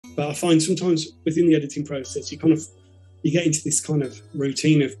But I find sometimes within the editing process, you get into this kind of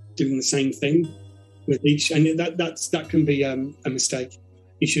routine of doing the same thing with each, and that can be a mistake.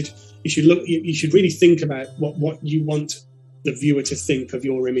 You should really think about what you want the viewer to think of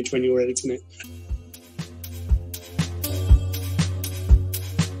your image when you're editing it.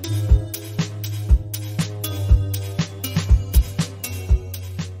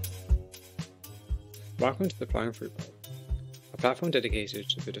 Welcome to the Flying Fruit Bowl, a platform dedicated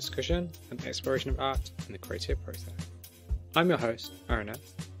to the discussion and exploration of art and the creative process. I'm your host, Aaron, and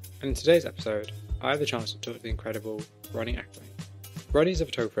in today's episode, I have the chance to talk to the incredible Ronnie Ackling. Ronnie is a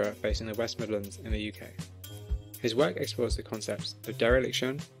photographer based in the West Midlands in the UK. His work explores the concepts of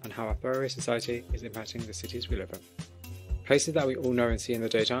dereliction and how our throwaway society is impacting the cities we live in. Places that we all know and see in the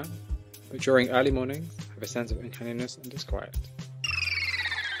daytime, but during early mornings have a sense of uncanniness and disquiet.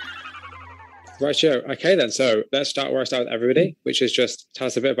 Right, sure. Okay then, so let's start where I start with everybody, which is just tell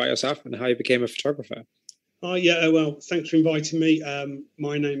us a bit about yourself and how you became a photographer. Well, thanks for inviting me.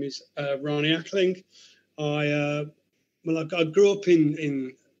 My name is Ronnie Ackling. I grew up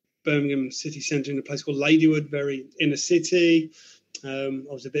in Birmingham city centre in a place called Ladywood, very inner city. I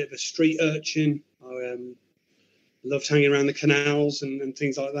was a bit of a street urchin. I loved hanging around the canals and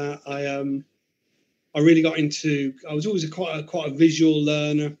things like that. I really got into. I was always quite a visual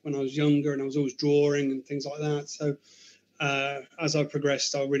learner when I was younger, and I was always drawing and things like that. So as I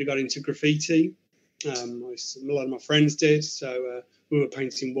progressed, I really got into graffiti. A lot of my friends did. So we were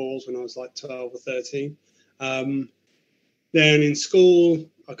painting walls when I was like 12 or 13. Then in school,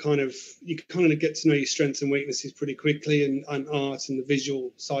 you kind of get to know your strengths and weaknesses pretty quickly, and art and the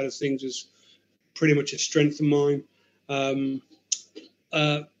visual side of things was pretty much a strength of mine.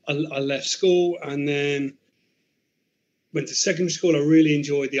 I left school and then went to secondary school. I really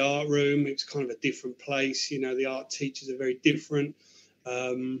enjoyed the art room. It was kind of a different place. You know, the art teachers are very different.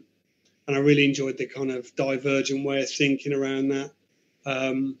 And I really enjoyed the kind of divergent way of thinking around that.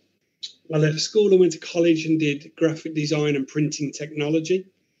 I left school and went to college and did graphic design and printing technology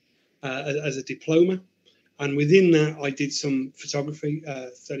as a diploma. And within that, I did some photography,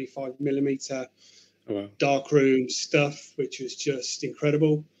 35 millimeter darkroom stuff, which was just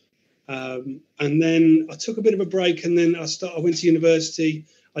incredible. And then I took a bit of a break, and then I went to university.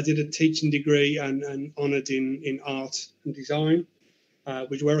 I did a teaching degree and honoured in art and design,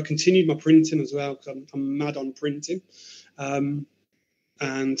 where I continued my printing as well, because I'm mad on printing.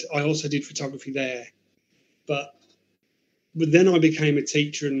 And I also did photography there. But then I became a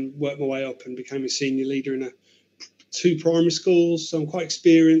teacher and worked my way up and became a senior leader in 2 primary schools. So I'm quite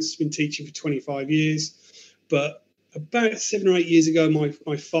experienced, been teaching for 25 years. But about 7 or 8 years ago,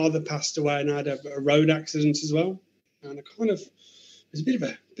 my father passed away, and I had a road accident as well. And it was a bit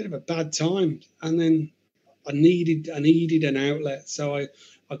of a bad time. And then I needed an outlet. So I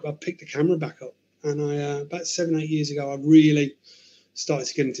picked the camera back up. And about 7 or 8 years ago, I really started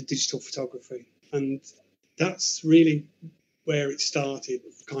to get into digital photography. And that's really where it started,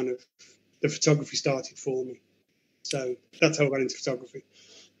 kind of the photography started for me. So that's how I got into photography.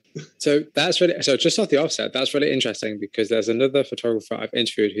 So just off the offset, that's really interesting, because there's another photographer I've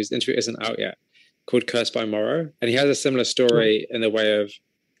interviewed whose interview isn't out yet, called Cursed by Morrow. And he has a similar story in the way of,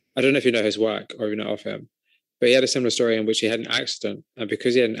 I don't know if you know his work or you know of him, but he had a similar story in which he had an accident. And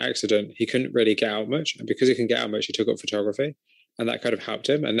because he had an accident, he couldn't really get out much. And because he couldn't get out much, he took up photography. And that kind of helped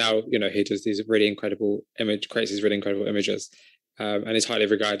him. And now, he does these really incredible creates these really incredible images, and is highly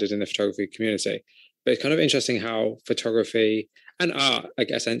regarded in the photography community. But it's kind of interesting how photography and art,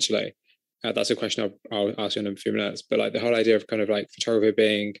 like essentially, that's a question I'll ask you in a few minutes. But like the whole idea of kind of like photography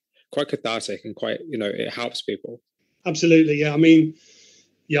being quite cathartic and quite, it helps people. Absolutely, yeah. I mean,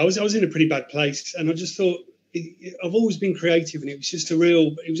 I was in a pretty bad place, and I just thought I've always been creative, and it was just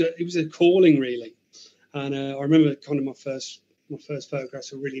it was a calling really. And I remember kind of my first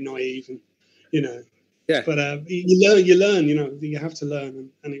photographs were really naive, and yeah. But you learn, you have to learn,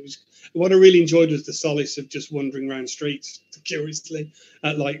 and it was what I really enjoyed was the solace of just wandering around streets curiously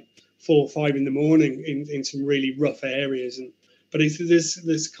at like 4 or 5 in the morning in some really rough areas, but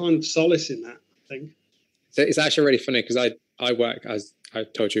there's kind of solace in that, I think. So it's actually really funny because I work, as I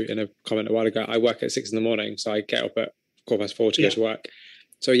told you in a comment a while ago, I work at 6 a.m, so I get up at 4:15 to go to work.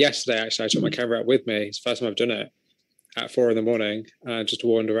 So yesterday, actually, I took my camera out with me. It's the first time I've done it at 4 a.m, just to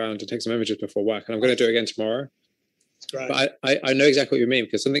wander around and take some images before work. And I'm going to do it again tomorrow. Right. But I know exactly what you mean,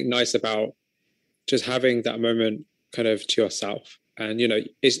 because something nice about just having that moment kind of to yourself. And,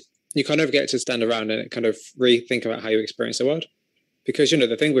 is you kind of get to stand around and kind of rethink about how you experience the world. Because,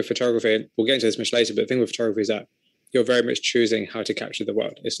 the thing with photography, and we'll get into this much later, but the thing with photography is that you're very much choosing how to capture the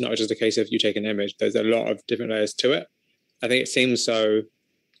world. It's not just a case of you take an image. There's a lot of different layers to it. I think it seems so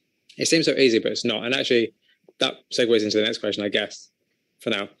It seems so easy, but it's not. And actually, that segues into the next question, I guess,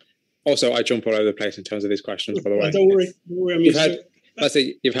 for now. Also, I jump all over the place in terms of these questions, by the way. Don't worry. I'm used to it. Let's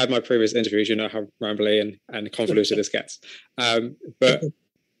say you've had my previous interviews, you know how rambly and convoluted this gets. But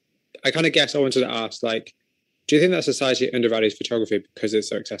I kind of guess I wanted to ask, like, do you think that society undervalues photography because it's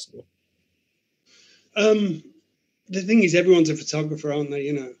so accessible? The thing is, everyone's a photographer, aren't they?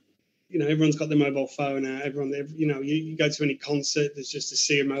 Everyone's got their mobile phone out. You go to any concert, there's just a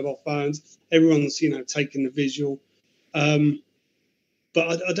sea of mobile phones. Everyone's, taking the visual.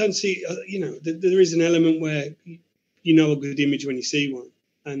 But I don't see, there is an element where a good image when you see one,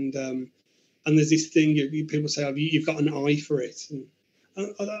 and there's this thing people say, oh, you've got an eye for it, and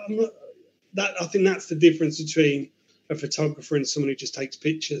I'm not. I think that's the difference between a photographer and someone who just takes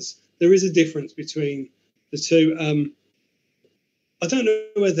pictures. There is a difference between the two. I don't know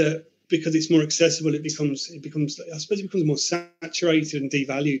whether because it's more accessible, it becomes more saturated and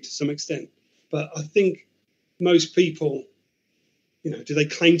devalued to some extent. But I think most people, do they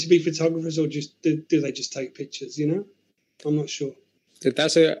claim to be photographers or just do they just take pictures? I'm not sure.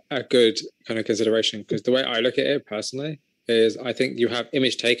 That's a good kind of consideration, because the way I look at it personally is I think you have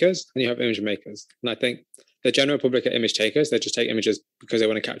image takers and you have image makers. And I think the general public are image takers. They just take images because they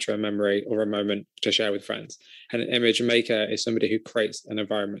want to capture a memory or a moment to share with friends. And an image maker is somebody who creates an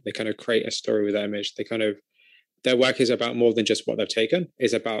environment. They kind of create a story with their image. Their work is about more than just what they've taken.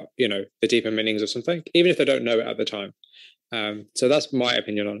 It's about, the deeper meanings of something, even if they don't know it at the time. So that's my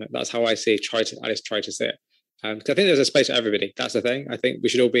opinion on it. That's how I try to see it. Because I think there's a space for everybody. That's the thing. I think we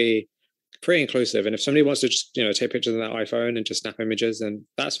should all be pretty inclusive. And if somebody wants to just, take pictures on their iPhone and just snap images, then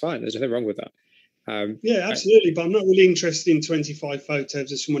that's fine. There's nothing wrong with that. Yeah, absolutely. But I'm not really interested in 25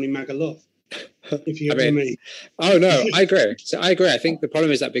 photos of someone in Magaluf, if you get what I mean. Oh, no, I agree. So I agree. I think the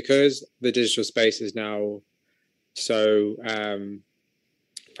problem is that because the digital space is now so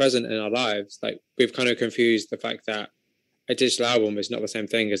present in our lives, like we've kind of confused the fact that a digital album is not the same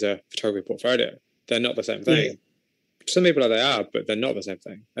thing as a photography portfolio. They're not the same thing. Yeah. Some people they are, but they're not the same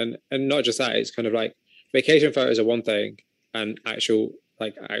thing. And not just that, it's kind of like vacation photos are one thing and actual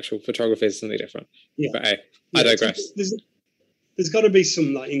photography is something different. Yeah. But hey, I digress. There's got to be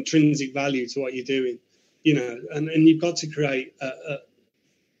some like intrinsic value to what you're doing, and you've got to create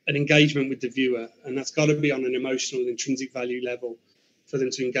an engagement with the viewer, and that's got to be on an emotional intrinsic value level for them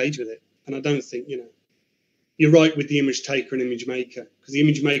to engage with it. And I don't think, you're right with the image taker and image maker, because the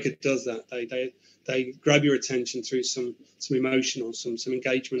image maker does that. They grab your attention through some emotion or some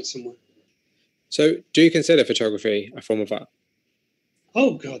engagement somewhere. So do you consider photography a form of art?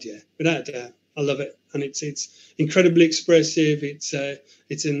 Oh God, yeah, without a doubt. I love it, and it's incredibly expressive. It's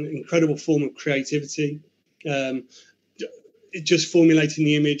an incredible form of creativity. Just formulating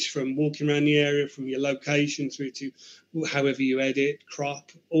the image from walking around the area, from your location through to however you edit,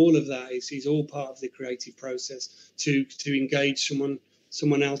 crop, all of that is all part of the creative process to engage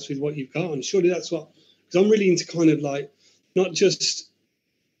someone else with what you've got. And surely that's because I'm really into kind of like not just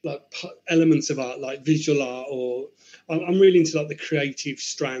like elements of art, like visual art, or I'm really into like the creative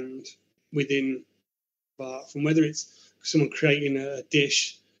strand within art, from whether it's someone creating a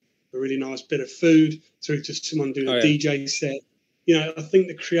dish, a really nice bit of food, through to someone doing a DJ set. I think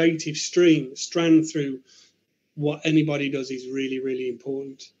the creative strand through what anybody does is really, really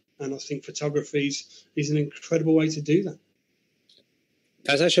important. And I think photography is an incredible way to do that.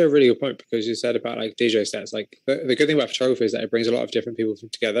 That's actually a really good point, because you said about like DJ sets. Like the good thing about photography is that it brings a lot of different people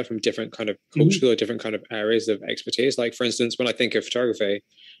together from different kind of cultural or different kind of areas of expertise. Like for instance, when I think of photography,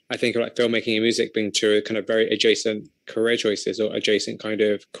 I think of like filmmaking and music being two kind of very adjacent career choices or adjacent kind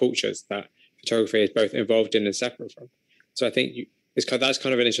of cultures that photography is both involved in and separate from. So I think that's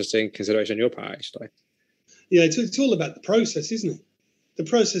kind of an interesting consideration on your part, actually. Yeah, it's all about the process, isn't it? The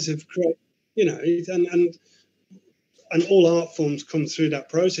process of creating, and all art forms come through that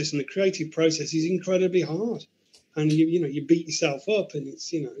process, and the creative process is incredibly hard. And you beat yourself up, and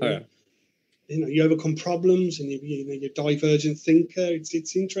it's you overcome problems, and you're a divergent thinker.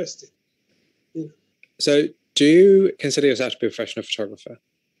 It's interesting. So, do you consider yourself to be a professional photographer?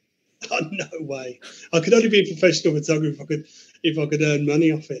 Oh, no way! I could only be a professional photographer if I could earn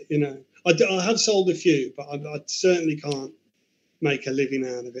money off it. I have sold a few, but I certainly can't make a living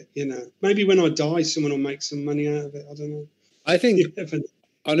out of it. Maybe when I die, someone will make some money out of it. I don't know. I think,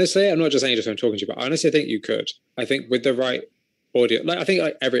 honestly, I'm not just saying just when I'm talking to you, but honestly, I think you could. I think with the right audience, I think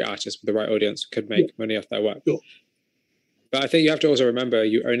like every artist with the right audience could make money off their work. Sure. But I think you have to also remember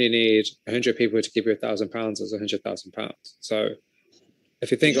you only need 100 people to give you £1,000 as £100,000. So if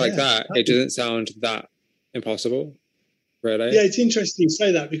you think like that, it doesn't sound that impossible, really. Yeah, it's interesting you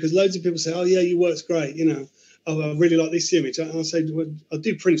say that, because loads of people say, "Oh yeah, your work's great," oh, I really like this image. I'll say, well, I'll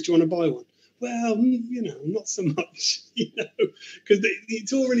do prints. Do you want to buy one? Well, not so much, because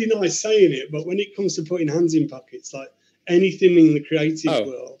it's all really nice saying it, but when it comes to putting hands in pockets, like anything in the creative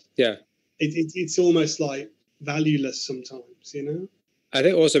world, it's almost like valueless sometimes, I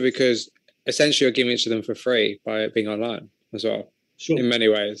think also because essentially you're giving it to them for free by it being online as well. Sure. In many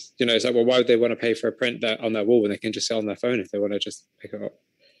ways, it's like, well, why would they want to pay for a print that on their wall when they can just sit on their phone if they want to just pick it up?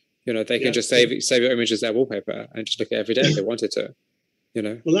 They can just save your image as their wallpaper and just look at it every day if they wanted to.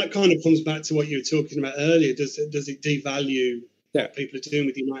 Well, that kind of comes back to what you were talking about earlier. Does it devalue what people are doing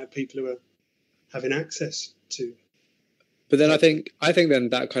with the amount of people who are having access to? But then I think then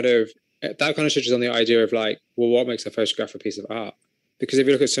that kind of touches on the idea of like, well, what makes a photograph a piece of art? Because if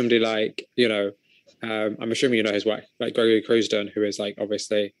you look at somebody like, I'm assuming his work, like Gregory Crewsdon, who is like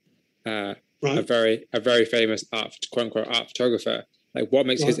obviously a very famous quote unquote art photographer. Like, what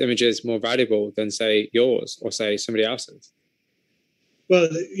makes his images more valuable than say yours or say somebody else's? Well,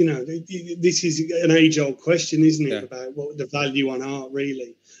 this is an age-old question, isn't it, about what the value on art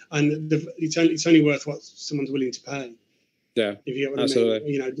really, and it's only worth what someone's willing to pay. Yeah, if you get what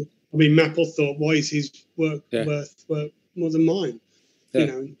absolutely. I mean. Mapple thought, why is his work worth more than mine?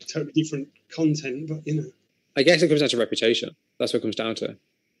 Totally different content, but I guess it comes down to reputation. That's what it comes down to.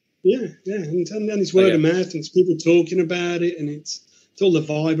 Yeah, and it's word of mouth, and it's people talking about it, and it's all the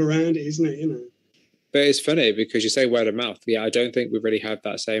vibe around it, isn't it? But it's funny because you say word of mouth. Yeah, I don't think we've really had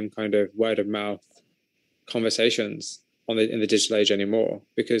that same kind of word of mouth conversations in the digital age anymore,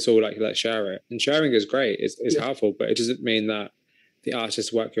 because it's all like, let's share it. And sharing is great, it's helpful, but it doesn't mean that the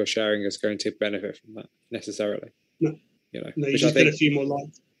artist's work you're sharing is going to benefit from that necessarily. No, you just get a few more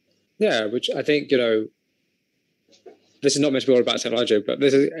likes. Yeah, which I think, this is not meant to be all about technology, but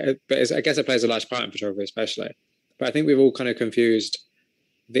I guess it plays a large part in photography especially. But I think we've all kind of confused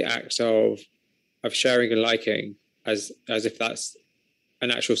the act of sharing and liking as if that's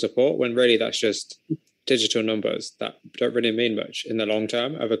an actual support, when really that's just digital numbers that don't really mean much in the long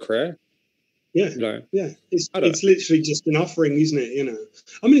term of a career. Yeah, it's literally just an offering, isn't it?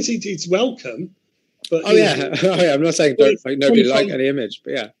 I mean, it's welcome, but I'm not saying don't like nobody like any image,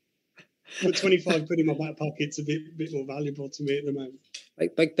 but yeah. But 25 quid in my back pocket's a bit more valuable to me at the moment.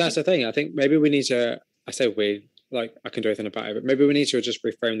 Like that's the thing. I think maybe we need to. I say we. Like, I can do anything about it, but maybe we need to just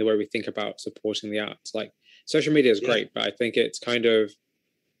reframe the way we think about supporting the arts. Like, social media is great, but I think it's kind of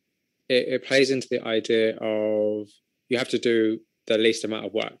it plays into the idea of you have to do the least amount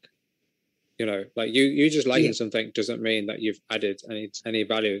of work. Like you just liking something doesn't mean that you've added any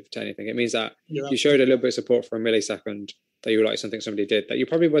value to anything. It means that you showed a little bit of support for a millisecond, that you like something somebody did that you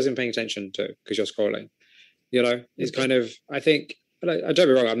probably wasn't paying attention to because you're scrolling. It's kind of, I think, I don't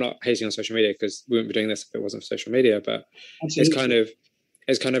be wrong, I'm not hating on social media because we wouldn't be doing this if it wasn't for social media, but Absolutely.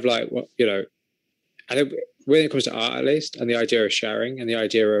 it's kind of like what, I think when it comes to art, at least, and the idea of sharing and the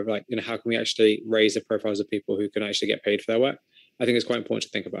idea of like, how can we actually raise the profiles of people who can actually get paid for their work? I think it's quite important to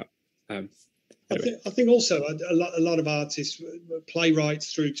think about. Anyway. I think also a lot of artists,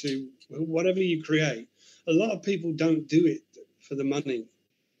 playwrights through to whatever you create, a lot of people don't do it for the money.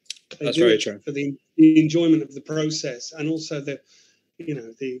 That's very true. For the enjoyment of the process, and also the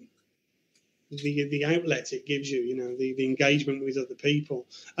outlet it gives you, the engagement with other people,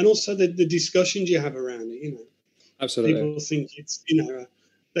 and also the discussions you have around it. Absolutely. People think it's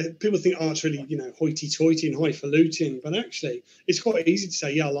people think art's really hoity-toity and highfalutin, but actually it's quite easy to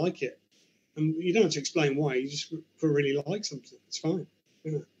say, yeah, I like it, and you don't have to explain why. You just really like something. It's fine.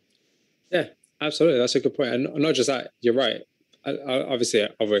 Yeah, absolutely. That's a good point. And not just that, you're right. Obviously,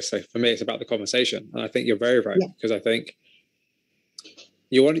 for me, it's about the conversation, and I think you're very right, because I think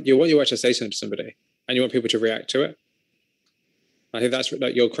you want your work to say something to somebody, and you want people to react to it. I think that's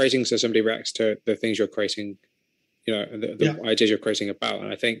like you're creating so somebody reacts to the things you're creating, the ideas you're creating about.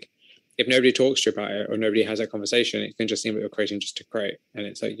 And I think if nobody talks to you about it or nobody has that conversation, it can just seem like you're creating just to create. And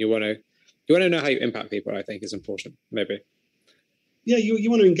it's like you want to know how you impact people. I think is important, maybe. Yeah, you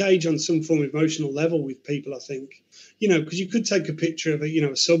want to engage on some form of emotional level with people, I think, because you could take a picture of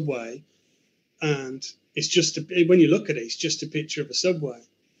a subway, and it's just when you look at it, it's just a picture of a subway.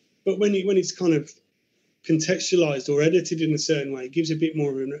 But when it's kind of contextualized or edited in a certain way, it gives a bit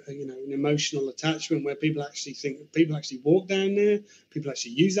more of an emotional attachment, where people actually walk down there, people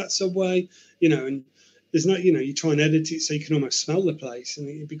actually use that subway, and there's not, you try and edit it so you can almost smell the place, and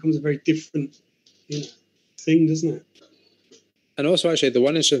it becomes a very different, thing, doesn't it? And also, actually, the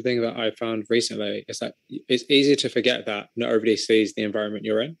one interesting thing that I found recently is that it's easy to forget that not everybody sees the environment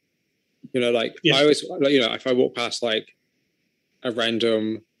you're in. I always, if I walk past like a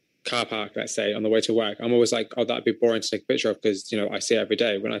random car park, let's say, on the way to work, I'm always like, oh, that'd be boring to take a picture of because, I see it every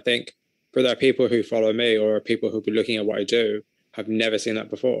day. When I think But there are people who follow me or people who'll be looking at what I do have never seen that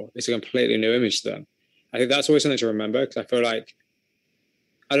before. It's a completely new image to them. I think that's always something to remember, because I feel like,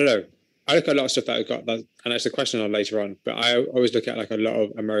 I don't know, I look at a lot of stuff that I got, and it's a question on later on, but I always look at like a lot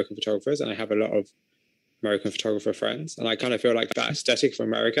of American photographers, and I have a lot of American photographer friends, and I kind of feel like that aesthetic from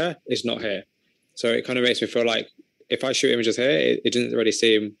America is not here. So it kind of makes me feel like if I shoot images here, it doesn't really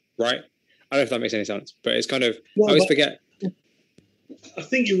seem right. I don't know if that makes any sense, but it's kind of, I always forget. I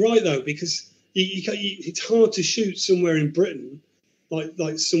think you're right though, because it's hard to shoot somewhere in Britain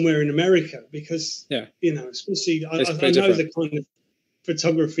like somewhere in America, because especially I know the kind of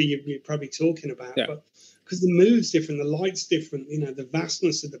photography you're probably talking about, but because the mood's different, the light's different, the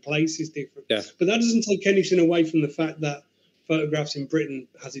vastness of the place is different. Yeah. But that doesn't take anything away from the fact that photographs in Britain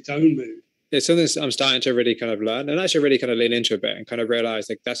has its own mood. It's something I'm starting to really kind of learn, and actually really kind of lean into a bit and kind of realize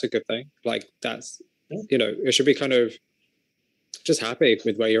like that's a good thing. Like that's, it should be kind of just happy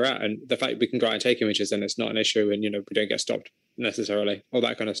with where you're at, and the fact we can go out and take images and it's not an issue, and we don't get stopped necessarily, all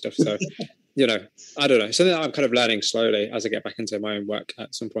that kind of stuff. So I don't know, something that I'm kind of learning slowly as I get back into my own work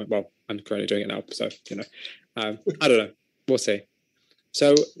at some point. Well, I'm currently doing it now, so I don't know, we'll see.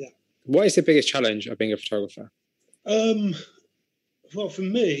 So what is the biggest challenge of being a photographer? Well, for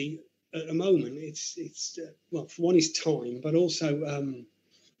me at the moment, it's well, for one is time, but also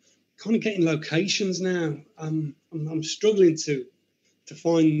kind of getting locations now. I'm struggling to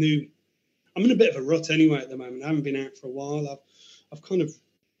find new. I'm in a bit of a rut anyway at the moment. I haven't been out for a while. I've kind of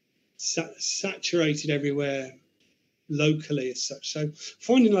saturated everywhere locally as such. So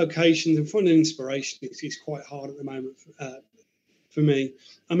finding locations and finding inspiration is quite hard at the moment for me.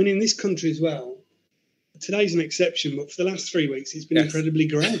 I mean, in this country as well, today's an exception, but for the last 3 weeks, it's been incredibly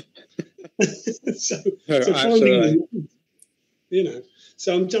grey. so finding,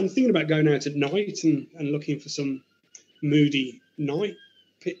 so I'm thinking about going out at night and looking for some moody night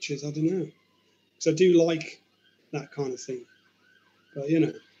pictures. I don't know, because I do like that kind of thing.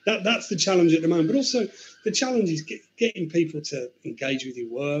 But that's the challenge at the moment. But also the challenge is getting people to engage with your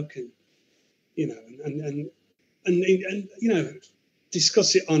work, and and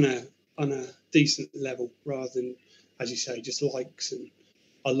discuss it on a decent level, rather than, as you say, just likes. And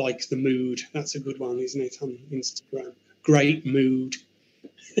I like the mood. That's a good one, isn't it, on Instagram? Great mood.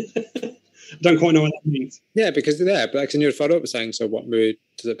 I don't quite know what that means. Yeah, because but like in your follow up saying, so what mood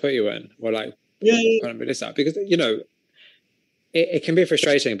does it put you in? Or like, what mood is that? Because it can be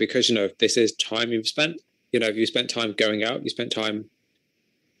frustrating, because this is time you've spent. You spent time going out, you spent time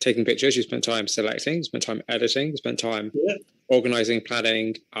taking pictures, you spent time selecting, you spent time editing, you spent time organizing,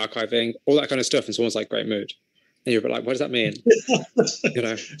 planning, archiving, all that kind of stuff. And someone's like, great mood. And you're like, what does that mean?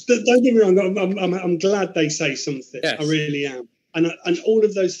 Don't get me wrong. I'm glad they say something. Yes. I really am. And all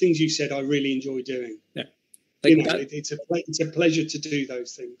of those things you said, I really enjoy doing. Yeah. It's a pleasure to do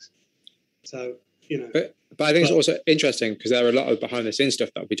those things. So, But I think it's also interesting, because there are a lot of behind the scenes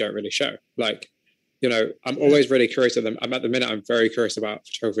stuff that we don't really show. Like, I'm always really curious at them. At the minute, I'm very curious about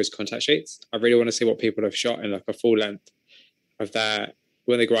photographers' contact sheets. I really want to see what people have shot in like a full length of their,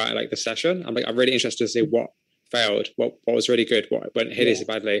 when they go out at like the session. I'm really interested to see what failed, what was really good, what went hideously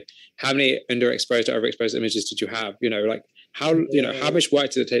badly. How many underexposed or overexposed images did you have? Like how much work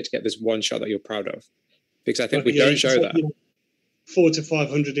did it take to get this one shot that you're proud of? Because I think we don't show that. 400 to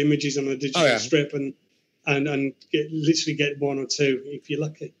 500 images on a digital strip, and literally get one or two if you're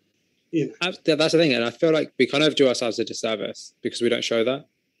lucky. That's the thing, and I feel like we kind of do ourselves a disservice because we don't show that.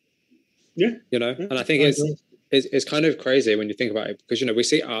 And I think it's kind of crazy when you think about it, because we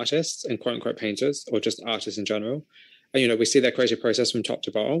see artists and quote unquote painters, or just artists in general, and we see their creative process from top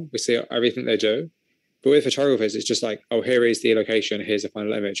to bottom. We see everything they do. But with photographers, it's just like, oh, here is the location, here's the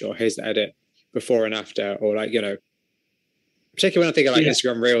final image, or here's the edit before and after, or like, particularly when I think of like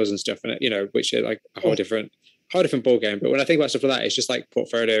Instagram Reels and stuff, and which are like a whole different ball game. But when I think about stuff like that, it's just like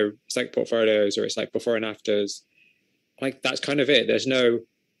portfolios, or it's like before and afters. Like that's kind of it. There's no,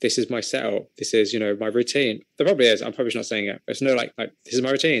 this is my setup, this is my routine. There probably is. I'm probably not saying it. But it's no like this is my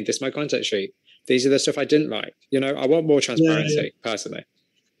routine, this is my contact sheet. These are the stuff I didn't like. I want more transparency personally.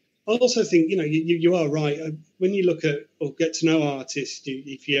 I also think you are right. When you look at or get to know artists,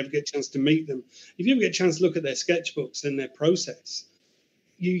 if you ever get a chance to meet them, if you ever get a chance to look at their sketchbooks and their process,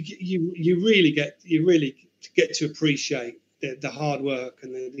 you really get to appreciate the hard work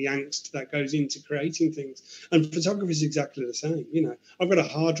and the angst that goes into creating things. And photography is exactly the same. I've got a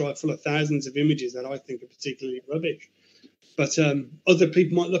hard drive full of thousands of images that I think are particularly rubbish, but other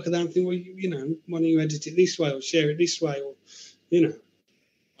people might look at that and think, well, why don't you edit it this way or share it this way, or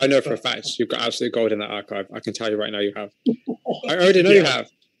I know for a fact you've got absolute gold in that archive. I can tell you right now you have. I already know you have.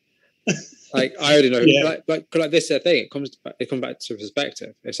 Like I already know, Yeah. like this thing. It comes back to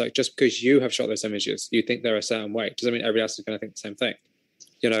perspective. It's like just because you have shot those images, you think they're a certain way, doesn't mean everybody else is going to think the same thing.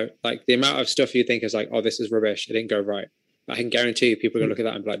 You know, like the amount of stuff you think is like, oh, this is rubbish, it didn't go right. I can guarantee you, people are going to look at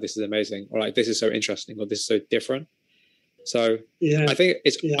that and be like, this is amazing, or like, this is so interesting, or this is so different. So Yeah. I think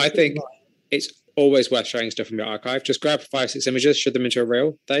it's always worth sharing stuff from your archive. Just grab 5-6 images, shove them into a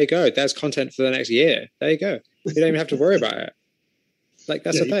reel. There you go. There's content for the next year. There you go. You don't even have to worry about it. Like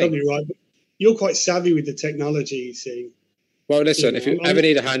that's the thing. You're probably right. But you're quite savvy with the technology, you see. Well, listen, if you ever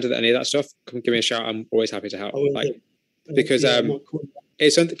need a hand with any of that stuff, come give me a shout. I'm always happy to help. Because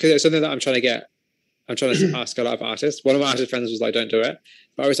it's something that I'm trying to get. I'm trying to ask a lot of artists. One of my artist friends was like, "Don't do it,"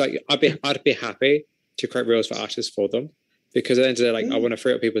 but I was like, "I'd be happy to create reels for artists for them." Because at the end of the day, like I want to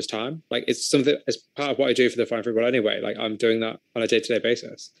free up people's time. Like it's something, it's part of what I do for the Fine Free World anyway. Like I'm doing that on a day-to-day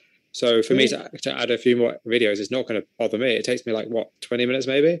basis. So for me to add a few more videos is not going to bother me. It takes me like 20 minutes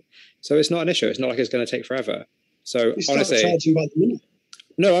maybe. So it's not an issue. It's not like it's going to take forever. So honestly, charging by the minute.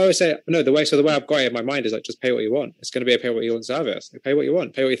 No, I always say no. The way I've got it in my mind is like just pay what you want. It's going to be a pay what you want service. Like, pay what you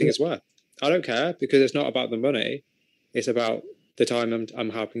want. Pay what you think it's worth. I don't care because it's not about the money. It's about the time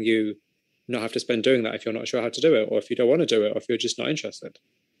I'm helping you not have to spend doing that if you're not sure how to do it, or if you don't want to do it, or if you're just not interested,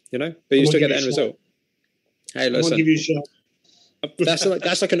 you know. But you still get the end result. Hey, listen, give you a shot.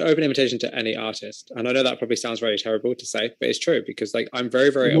 That's like an open invitation to any artist, and I know that probably sounds very terrible to say, but it's true because like I'm very,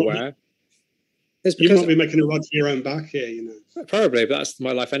 very aware. You might be making a rod for your own back here, you know. Probably, but that's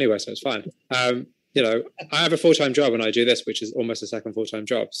my life anyway, so it's fine. You know, I have a full-time job and I do this, which is almost a second full-time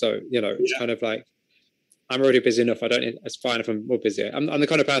job. So, you know, it's kind of like I'm already busy enough. It's fine if I'm more busy. I'm the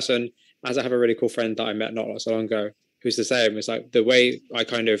kind of person, as I have a really cool friend that I met not so long ago, who's the same. It's like the way I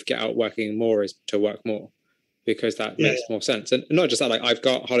kind of get out working more is to work more because that makes more sense. And not just that, like I've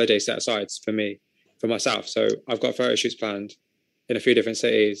got holidays set aside for myself. So I've got photo shoots planned in a few different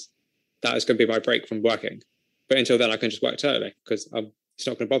cities. That is going to be my break from working. But until then, I can just work totally because it's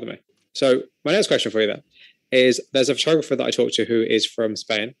not going to bother me. So my next question for you then is there's a photographer that I talked to who is from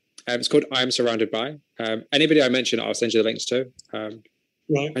Spain. It's called I Am Surrounded By. Anybody I mention, I'll send you the links to.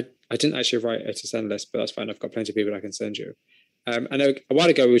 Right. I didn't actually write it to send list, but that's fine. I've got plenty of people I can send you. I know a while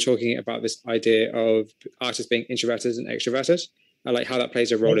ago we were talking about this idea of artists being introverted and extroverted, and like how that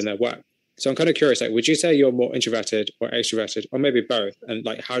plays a role in their work. So I'm kind of curious, like, would you say you're more introverted or extroverted, or maybe both? And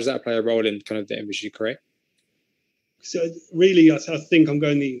like, how does that play a role in kind of the image you create? So really, I think I'm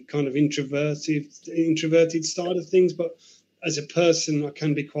going the kind of introverted side of things. But as a person, I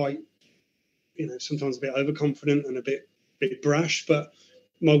can be quite, you know, sometimes a bit overconfident and a bit brash. But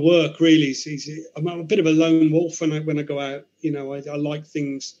my work really is I'm a bit of a lone wolf when I go out. You know, I like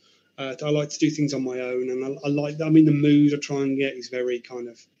things. I like to do things on my own, and I like. I mean, the mood I try and get is very kind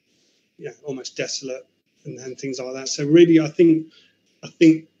of, almost desolate and things like that. So really, I think.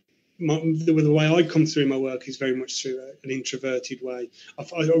 The way I come through my work is very much through an introverted way. I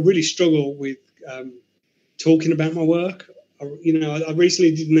really struggle with talking about my work. I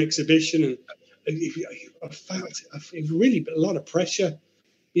recently did an exhibition and I felt really a lot of pressure.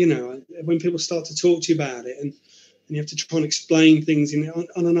 You know, when people start to talk to you about it and you have to try and explain things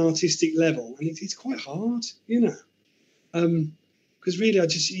on an artistic level, and it's quite hard, you know. Because really,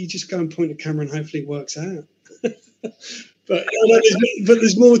 you just go and point the camera and hopefully it works out. But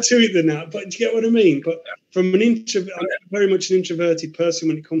there's more to it than that. But do you get what I mean? But from I'm very much an introverted person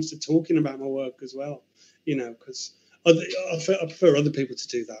when it comes to talking about my work as well. You know, because I prefer other people to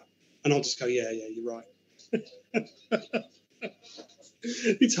do that, and I'll just go, yeah, you're right.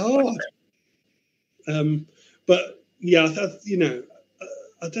 It's hard. But yeah,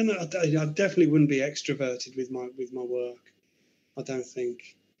 I don't know. I definitely wouldn't be extroverted with my work. I don't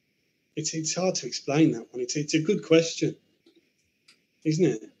think. It's hard to explain that one. It's a good question, isn't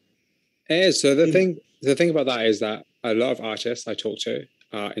it? It is. So the thing about that is that a lot of artists I talk to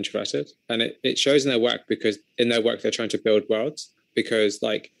are introverted, and it shows in their work because in their work they're trying to build worlds because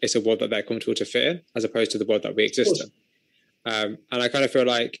like it's a world that they're comfortable to fit in as opposed to the world that we exist in. And I kind of feel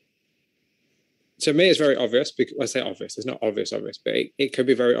like, to me, it's very obvious. Because I say obvious, it's not obvious, but it could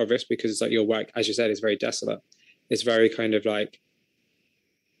be very obvious because it's like your work, as you said, is very desolate. It's very kind of like.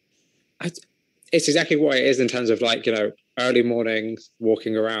 It's exactly what it is in terms of like, you know, early mornings,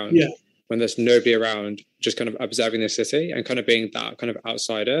 walking around when there's nobody around, just kind of observing the city and kind of being that kind of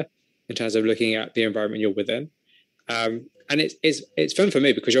outsider in terms of looking at the environment you're within. And it's fun for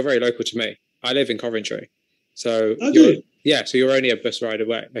me because you're very local to me. I live in Coventry. So you're only a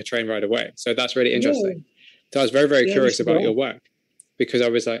train ride away. So that's really interesting. Yeah. So I was very, very curious about your work because I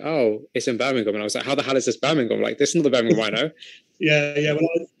was like, oh, it's in Birmingham. And I was like, how the hell is this Birmingham? Like, this is not the Birmingham I know. Yeah.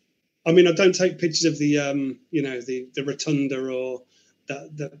 Well, I mean, I don't take pictures of the rotunda or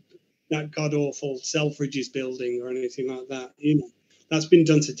the that god awful Selfridges building or anything like that. You know, that's been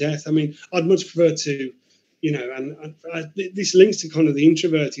done to death. I mean, I'd much prefer to, you know, and this links to kind of the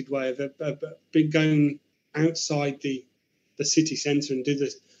introverted way of going outside the city centre and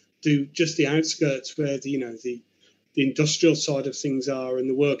do just the outskirts where the, you know, the industrial side of things are and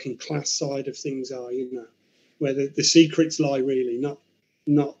the working class side of things are, you know, where the secrets lie really,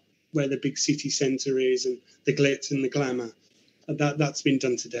 not where the big city centre is and the glitz and the glamour. That's been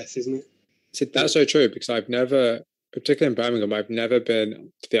done to death, isn't it? See, that's so true, because I've never, particularly in Birmingham, I've never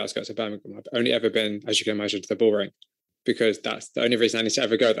been to the outskirts of Birmingham. I've only ever been, as you can imagine, to the Bull Ring, because that's the only reason I need to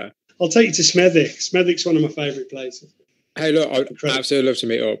ever go there. I'll take you to Smethwick. Smethwick's one of my favourite places. Hey, look, I'd absolutely love to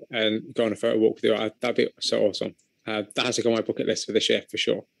meet up and go on a photo walk with you. That'd be so awesome. That has to go on my bucket list for this year, for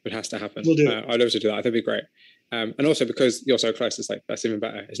sure. It has to happen. We'll do it. I'd love to do that. That'd be great. And also because you're so close, it's like, that's even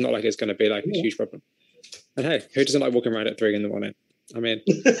better. It's not like it's going to be like a huge problem. And hey, who doesn't like walking around at 3 a.m? I mean,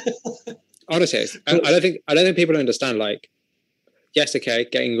 honestly, I don't think people understand, like, yes, okay,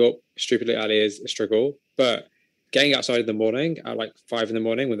 getting up stupidly early is a struggle, but getting outside in the morning at like 5 a.m.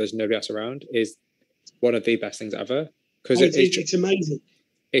 when there's nobody else around is one of the best things ever. Because it's amazing.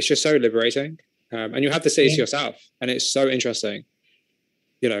 It's just so liberating. And you have the city to yourself, and it's so interesting.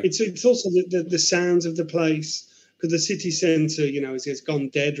 You know, it's also the sounds of the place, because the city centre, you know, has gone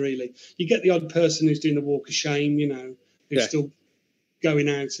dead. Really, you get the odd person who's doing the walk of shame, you know, who's still going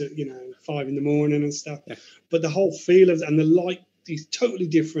out at, you know, 5 a.m. and stuff. Yeah. But the whole feel of and the light is totally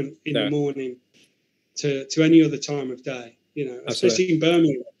different in the morning to any other time of day. You know, especially in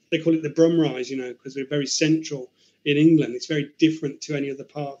Birmingham, they call it the Brumrise, you know, because we're very central in England. It's very different to any other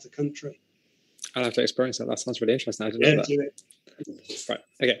part of the country. I'll have to experience that. That sounds really interesting. I didn't know that. Do it. Right.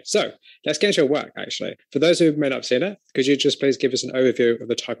 Okay. So let's get into your work, actually. For those who may not have seen it, could you just please give us an overview of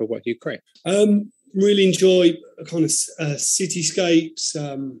the type of work you create? Really enjoy kind of cityscapes.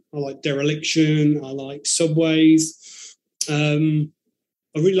 I like dereliction. I like subways. I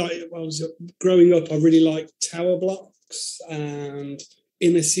really like, when I was growing up, I really liked tower blocks and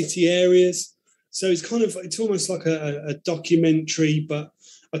inner city areas. So it's almost like a documentary, but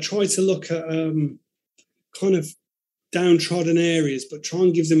I try to look at kind of downtrodden areas, but try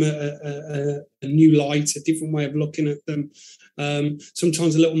and give them a new light, a different way of looking at them.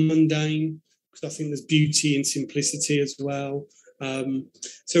 Sometimes a little mundane, because I think there's beauty in simplicity as well.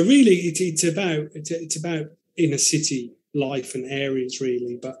 So really, it's about inner city life and areas,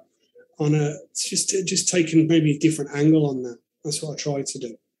 really, but on just taking maybe a different angle on that. That's what I try to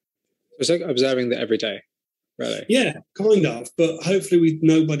do. It's like observing the everyday, really. Yeah, kind of, but hopefully with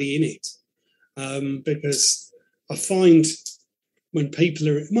nobody in it, because I find when people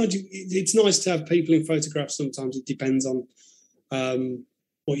are, mind you, it's nice to have people in photographs. Sometimes it depends on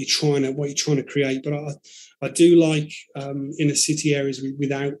what you're trying to create. But I do like inner city areas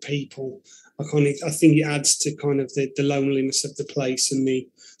without people. I think it adds to kind of the loneliness of the place and the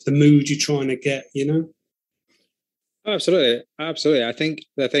mood you're trying to get. You know. Oh, absolutely. I think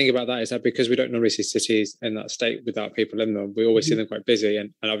the thing about that is that because we don't normally see cities in that state without people in them, we always see them quite busy,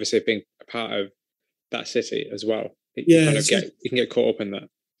 and obviously being a part of that city as well, you can get caught up in that.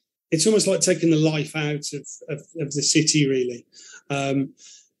 It's almost like taking the life out of the city, really.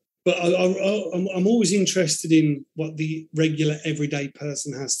 But I'm always interested in what the regular everyday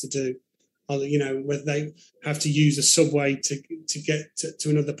person has to do. You know, whether they have to use a subway to get to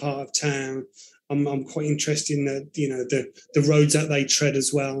another part of town. I'm quite interested in the roads that they tread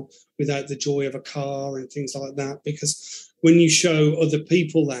as well, without the joy of a car and things like that. Because when you show other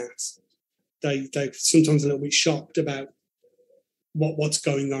people that, they're sometimes a little bit shocked about what's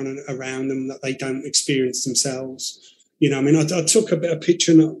going on around them that they don't experience themselves. You know, I mean, I took a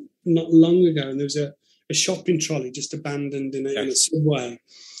picture not long ago, and there was a shopping trolley just abandoned in a subway,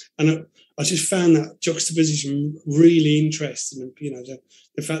 and I just found that juxtaposition really interesting. And, you know,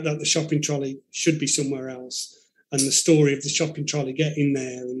 the fact that the shopping trolley should be somewhere else, and the story of the shopping trolley getting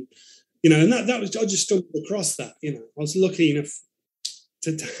there, and you know, and that was, I just stumbled across that. You know, I was lucky enough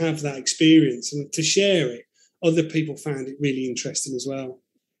to have that experience and to share it. Other people found it really interesting as well.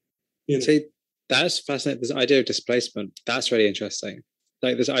 You know? See, that's fascinating. This idea of displacement, that's really interesting.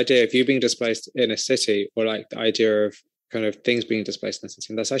 Like this idea of you being displaced in a city, or like the idea of kind of things being displaced in a city.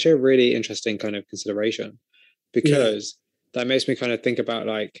 And that's actually a really interesting kind of consideration, because that makes me kind of think about,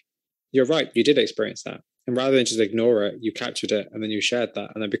 like, you're right, you did experience that. And rather than just ignore it, you captured it and then you shared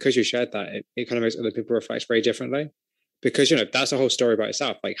that. And then because you shared that, it kind of makes other people reflect very differently. Because, you know, that's a whole story by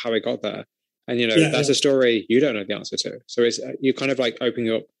itself, like how it got there. And, you know, that's a story you don't know the answer to. So it's you kind of like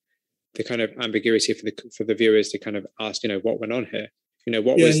opening up the kind of ambiguity for the viewers to kind of ask, you know, what went on here? You know,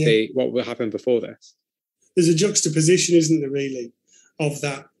 what what happened before this? There's a juxtaposition, isn't there, really, of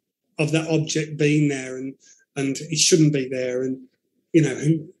that of that object being there, and it shouldn't be there, and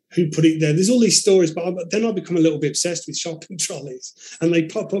who put it there. There's all these stories, but then I become a little bit obsessed with shopping trolleys, and they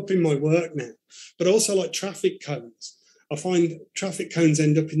pop up in my work now. But also like traffic cones. I find traffic cones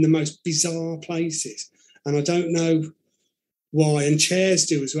end up in the most bizarre places, and I don't know why. And chairs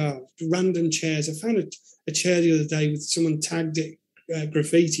do as well. Random chairs. I found a chair the other day with someone tagged it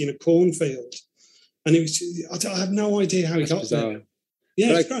graffiti in a cornfield, and it was. I have no idea how it got bizarre. There.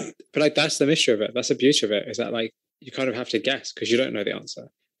 Yeah, it's great. But that's the mystery of it. That's the beauty of it. Is that you kind of have to guess because you don't know the answer.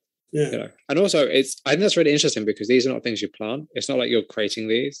 Yeah. And also I think that's really interesting because these are not things you plan. It's not like you're creating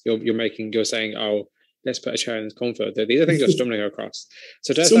these. You're saying, oh, let's put a chair in this cornfield. These are things you're stumbling across.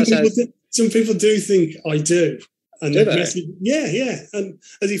 So some people do think I do. And do they? Yeah. And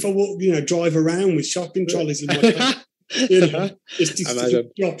as if I walk, drive around with shopping trolleys in my car, just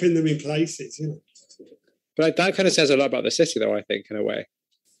dropping them in places, But that kind of says a lot about the city, though, I think, in a way.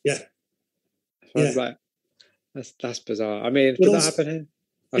 Yeah. That's bizarre. I mean, would that happen here?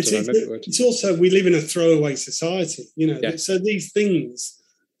 It's also, we live in a throwaway society, so these things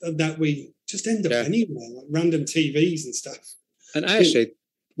that we just end up anywhere, like random TVs and stuff. And actually,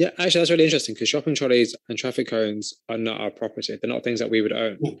 that's really interesting because shopping trolleys and traffic cones are not our property. They're not things that we would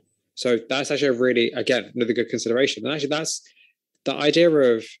own. Yeah. So that's actually another good consideration. And actually, that's the idea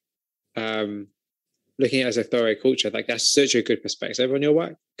of looking at it as a throwaway culture. That's such a good perspective on your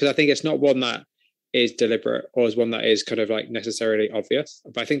work, because I think it's not one that is deliberate or is one that is kind of necessarily obvious.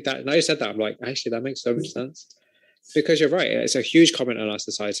 But I think that now you said that, I'm like, actually, that makes so much sense, because you're right. It's a huge comment on our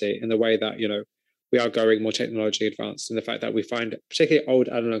society in the way that, we are going more technologically advanced, and the fact that we find particularly old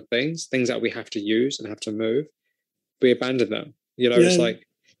analog things that we have to use and have to move, we abandon them. It's like,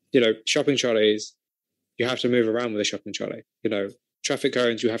 shopping trolleys, you have to move around with a shopping trolley. Traffic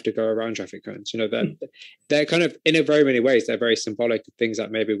cones, you have to go around traffic cones. They're kind of, in a very many ways, they're very symbolic of things that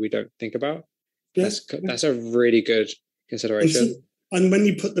maybe we don't think about. That's a really good consideration. And when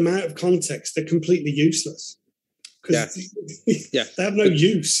you put them out of context, they're completely useless. Because they have no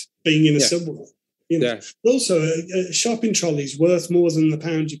use being in a subway. But also, a shopping trolley is worth more than the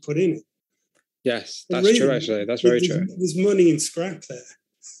pound you put in it. Yes, that's true, actually. That's very true. There's money in scrap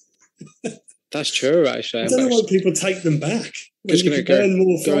there. That's true, actually. I don't know why people take them back. Just going to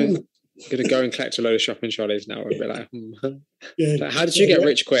go and collect a load of shopping trolleys now and be like, how did you get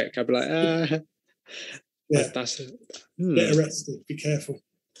rich quick? I'd be like, Get arrested. Be careful.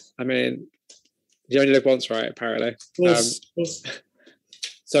 I mean, you only live once, right? Apparently. Of course.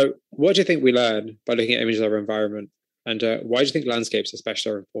 So, what do you think we learn by looking at images of our environment, and why do you think landscapes,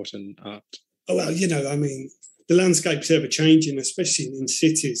 especially, are important in art? Oh well, the landscape's ever changing, especially in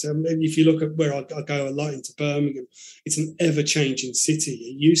cities. If you look at where I go a lot into Birmingham, it's an ever changing city.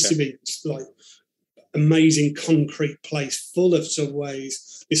 It used to be just like amazing concrete place full of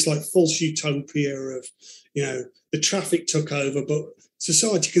subways. It's like false utopia of, the traffic took over, but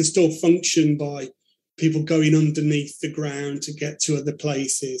society can still function by people going underneath the ground to get to other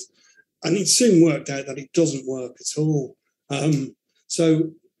places. And it soon worked out that it doesn't work at all.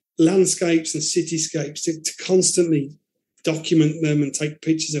 So landscapes and cityscapes, to constantly document them and take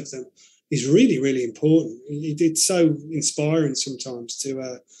pictures of them is really, really important. It's so inspiring sometimes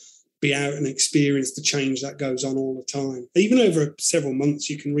to be out and experience the change that goes on all the time. Even over several months,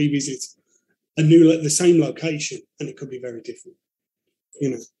 you can revisit the same location, and it could be very different.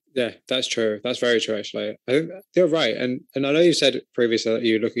 Yeah, that's true. That's very true, actually. I think you're right. And I know you said previously that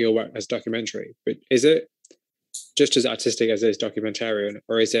you look at your work as documentary, but is it just as artistic as it is documentarian,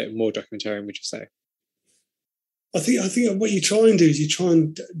 or is it more documentarian, would you say? I think what you try and do is you try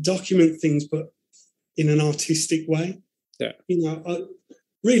and document things, but in an artistic way. Yeah.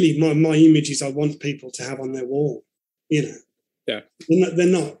 Really, my images I want people to have on their wall. Yeah.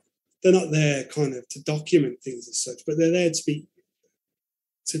 They're not there kind of to document things as such, but they're there to be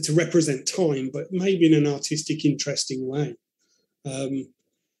to represent time, but maybe in an artistic, interesting way.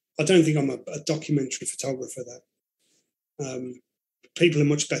 I don't think I'm a documentary photographer. People are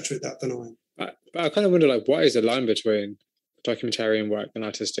much better at that than I am. But I kind of wonder, what is the line between documentarian work and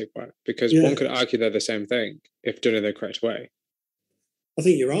artistic work? Because one could argue they're the same thing if done in the correct way. I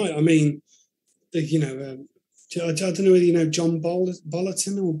think you're right. I mean, I don't know whether you know John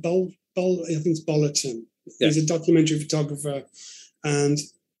Bollerton or I think it's Bollerton. Yeah. He's a documentary photographer, and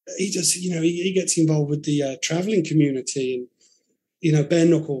he just, he gets involved with the travelling community and, bare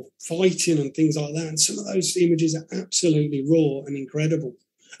knuckle fighting and things like that. And some of those images are absolutely raw and incredible.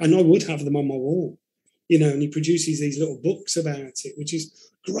 And I would have them on my wall, and he produces these little books about it, which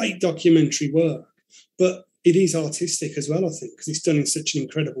is great documentary work. But it is artistic as well, I think, because it's done in such an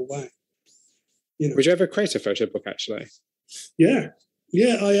incredible way. Would you ever create a photo book, actually? Yeah.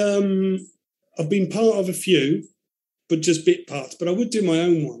 Yeah, I've been part of a few, but just bit parts. But I would do my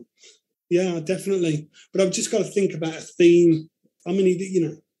own one. Yeah, definitely. But I've just got to think about a theme. I mean,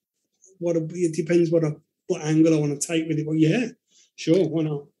 it depends what angle I want to take with it. Well, yeah, sure, why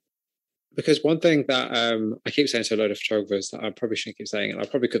not? Because one thing that I keep saying to a load of photographers that I probably shouldn't keep saying, and I'll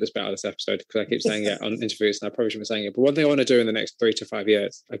probably cut this bit out of this episode because I keep saying it on interviews and I probably shouldn't be saying it. But one thing I want to do in the next 3 to 5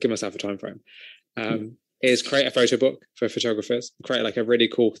 years, I give myself a time frame, is create a photo book for photographers, create like a really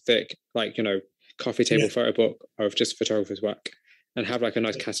cool, thick, like, coffee table photo book of just photographers' work and have like a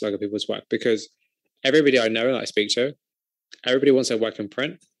nice catalogue of people's work, because everybody I know that I speak to, everybody wants their work in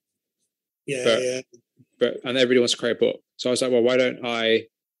print. But everybody wants to create a book. So I was like, well, why don't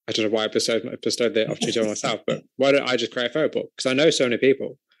I don't know why I bestowed the opportunity on myself, but why don't I just create a photo book? Because I know so many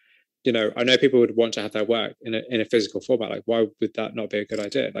people, I know people would want to have their work in a physical format. Like, why would that not be a good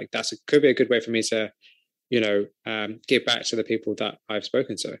idea? Like, could be a good way for me to, give back to the people that I've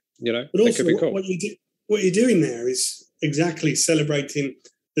spoken to, But also, could be cool. What you're doing there is exactly celebrating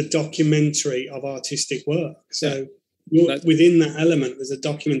the documentary of artistic work. So within that element, there's a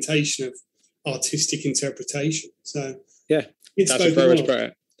documentation of artistic interpretation. So that's a very much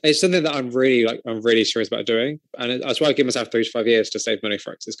better. It's something that I'm really serious about doing, and that's why I give myself 3 to 5 years to save money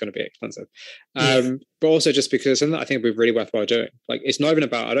for it, because it's going to be expensive. But also just because it's something that I think would be really worthwhile doing. Like, it's not even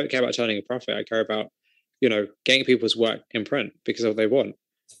about, I don't care about turning a profit. I care about, getting people's work in print because of what they want,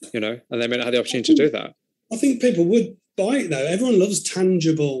 and they may not have the opportunity to do that. I think people would buy it though. Everyone loves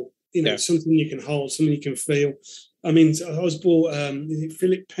tangible, something you can hold, something you can feel. I mean, I was bought, is it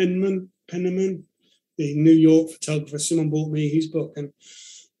Philip Penman, the New York photographer? Someone bought me his book, and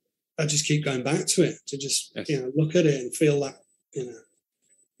I just keep going back to it to just look at it and feel that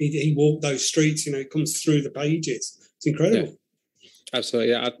he walked those streets. It comes through the pages. It's incredible.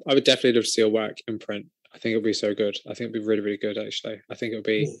 Absolutely, yeah. I would definitely love to see your work in print. I think it'd be so good. I think it'd be really, really good. Actually, I think it'd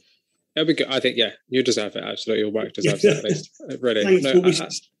be good. I think you deserve it. Absolutely, your work deserves it. At least, really.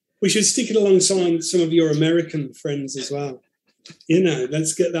 Thanks, we should stick it alongside some of your American friends as well.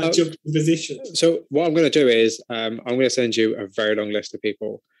 Let's get that juxtaposition. So what I'm going to do is I'm going to send you a very long list of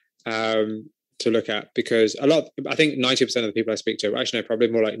people to look at, because I think 90% of the people I speak to, actually no, probably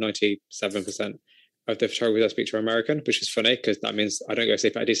more like 97% of the photographers I speak to are American, which is funny because that means I don't go to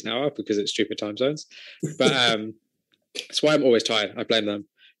sleep at a decent hour because it's stupid time zones. But that's why I'm always tired. I blame them.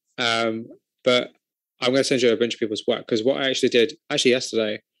 But I'm going to send you a bunch of people's work, because what I actually did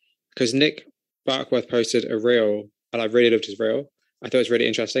yesterday, because Nick Barkworth posted a reel and I really loved his reel. I thought it was really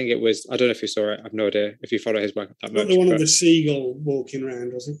interesting. It was, I don't know if you saw it. I have no idea if you follow his work that much. Not the one of the seagull walking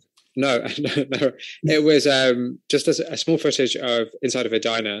around, was it? No. It was just a small footage of inside of a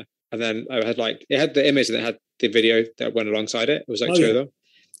diner. And then it had the image and it had the video that went alongside it. It was like two of them.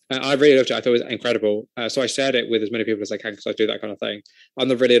 And I really loved it. I thought it was incredible. So I shared it with as many people as I can, because I do that kind of thing. I'm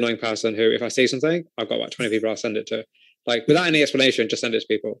the really annoying person who, if I see something, I've got about 20 people I'll send it to. Like, without any explanation, just send it to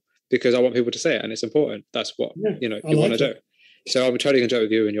people, because I want people to see it and it's important. That's what, you want to do. So I'm totally going to do it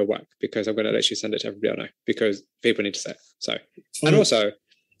with you and your work, because I'm going to literally send it to everybody I know, because people need to see it. So, and also,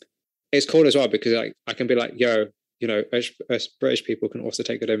 it's cool as well, because I can be like, yo, us British people can also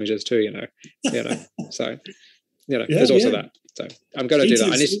take good images too, So, there's also that. So I'm going to do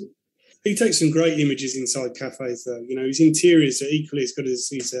that. He takes some great images inside cafes, though. His interiors are equally as good as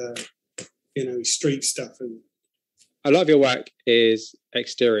his, his street stuff. And a lot of your work is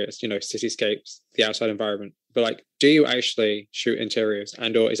exteriors, cityscapes, the outside environment. But do you actually shoot interiors,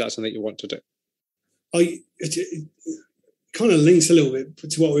 or is that something you want to do? It kind of links a little bit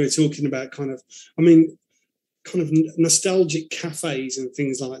to what we were talking about. Kind of nostalgic cafes and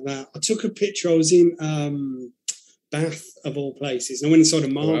things like that. I took a picture. I was in Bath, of all places, and I went inside a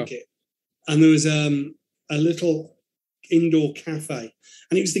market, and there was a little indoor cafe,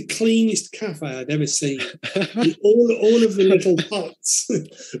 and it was the cleanest cafe I'd ever seen. all of the little pots,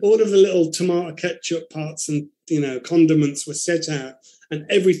 all of the little tomato ketchup pots and condiments were set out, and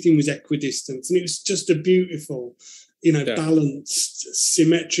everything was equidistant, and it was just a beautiful, balanced,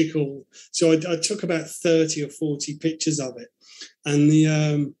 symmetrical. So I took about 30 or 40 pictures of it, and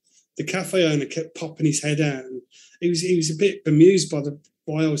the cafe owner kept popping his head out, and he was a bit bemused by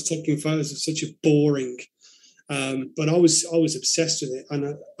why I was taking photos of such a boring. But I was obsessed with it,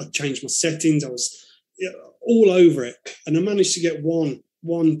 and I changed my settings. I was all over it, and I managed to get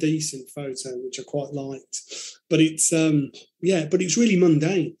one decent photo, which I quite liked. But it's it's really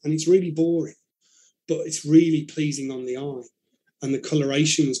mundane and it's really boring, but it's really pleasing on the eye, and the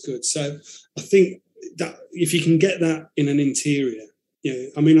coloration was good. So I think that if you can get that in an interior,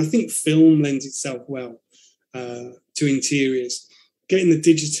 I think film lends itself well to interiors. Getting the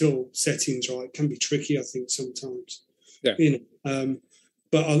digital settings right can be tricky, I think, sometimes. Yeah.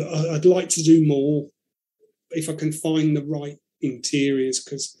 but I'd like to do more if I can find the right interiors,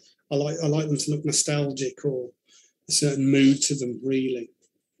 because I like them to look nostalgic or a certain mood to them, really.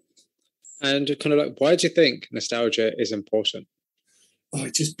 And kind of like, why do you think nostalgia is important? Oh,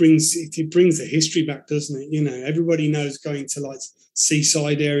 it brings the history back, doesn't it? You know, everybody knows going to like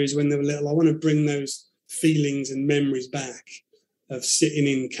seaside areas when they were little. I want to bring those feelings and memories back of sitting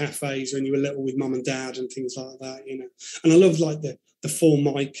in cafes when you were little with mum and dad and things like that, you know. And I love like the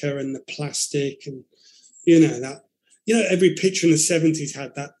Formica and the plastic, and you know that, you know, every picture in the 70s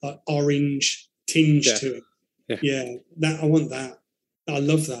had that like orange tinge to it. Yeah, that I want that. I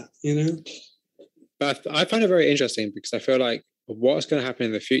love that, you know. But I find it very interesting because I feel like what's going to happen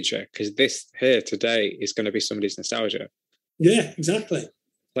in the future, because this here today is going to be somebody's nostalgia. Yeah, exactly.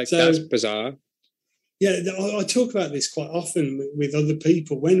 Like, so, that's bizarre. Yeah, I talk about this quite often with other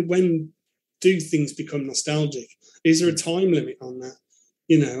people. When do things become nostalgic? Is there a time limit on that?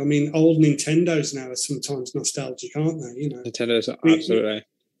 You know, I mean, old Nintendos now are sometimes nostalgic, aren't they? You know, Nintendos, absolutely.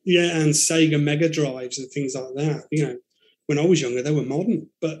 Yeah, and Sega Mega Drives and things like that. You know, when I was younger, they were modern,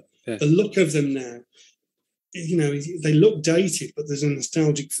 but the look of them now, you know, they look dated, but there's a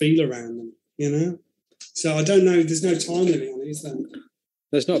nostalgic feel around them, you know? So I don't know, there's no time limit on it, is there?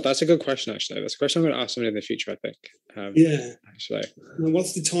 There's not. That's a good question, actually. That's a question I'm going to ask somebody in the future, I think. Actually. Now,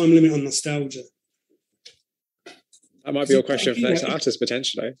 what's the time limit on nostalgia? That might be your question for the next artist,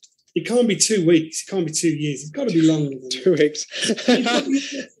 potentially. It can't be 2 weeks. It can't be 2 years. It's got to be longer than 2 weeks. You know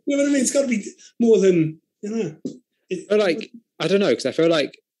what I mean? It's got to be more than, you know. But like, I don't know, because I feel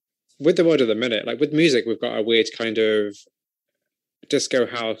like with the world of the minute, like with music, we've got a weird kind of disco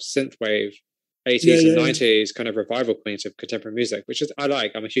house, synthwave, 80s and 90s kind of revival point of contemporary music, which is, I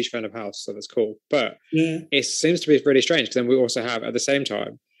like. I'm a huge fan of house, so that's cool. But it seems to be really strange, because then we also have, at the same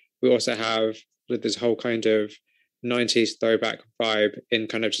time, we also have this whole kind of 90s throwback vibe in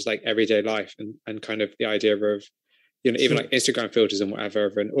kind of just like everyday life, and kind of the idea of, you know, even like Instagram filters and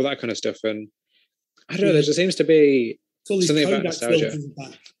whatever, and all that kind of stuff. And I don't know, there just seems to be something about nostalgia.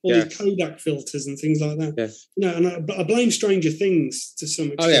 All these Kodak filters and things like that. You know, and I blame Stranger Things to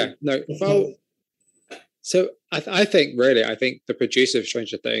some extent. Oh yeah, no. Well, so I think the producer of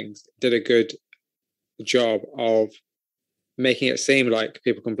Stranger Things did a good job of making it seem like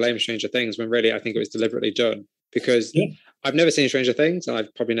people can blame Stranger Things, when really I think it was deliberately done. Because I've never seen Stranger Things, and I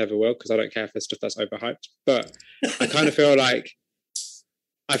probably never will, because I don't care for stuff that's overhyped. But I kind of feel like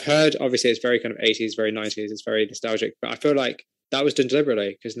I've heard, obviously, it's very kind of 80s, very 90s, it's very nostalgic. But I feel like that was done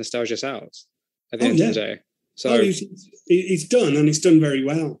deliberately, because nostalgia sells at the end of the day. So it's done, and it's done very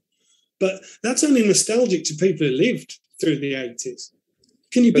well. But that's only nostalgic to people who lived through the 80s.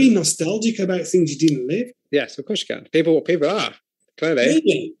 Can you be nostalgic about things you didn't live? Yes, of course you can. People are, clearly.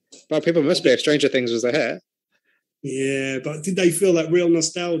 Really? Well, people must be if Stranger Things was there. Yeah, but did they feel that real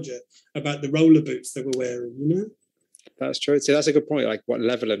nostalgia about the roller boots they were wearing, you know? That's true. See, that's a good point. Like, what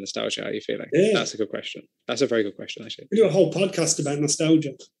level of nostalgia are you feeling? Yeah. That's a good question. That's a very good question, actually. We do a whole podcast about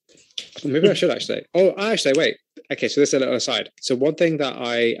nostalgia. Maybe I should, actually. Oh, actually, wait. Okay, so this is a little aside. So one thing that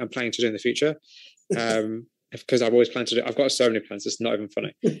I am planning to do in the future, because I've always planned to do, I've got so many plans, it's not even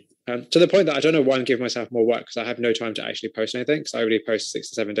funny. To the point that I don't know why I'm giving myself more work, because I have no time to actually post anything, because I really post 6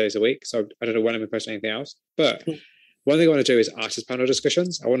 to 7 days a week. So I don't know when I'm going to post anything else. But one thing I want to do is artist panel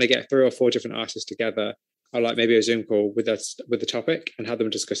discussions. I want to get 3 or 4 different artists together. I like maybe a Zoom call with the topic, and have them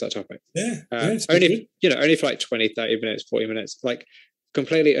discuss that topic. Only for like 20, 30 minutes, 40 minutes, like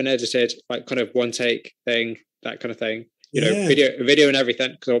completely unedited, like kind of one take thing, that kind of thing. You know, video and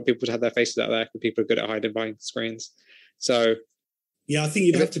everything, because I want people to have their faces out there, because people are good at hiding behind screens. So I think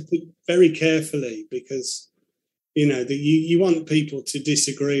you'd have to pick very carefully, because you know that you want people to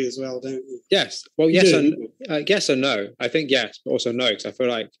disagree as well, don't you? Yes. Well, yes and no. I think yes, but also no, because I feel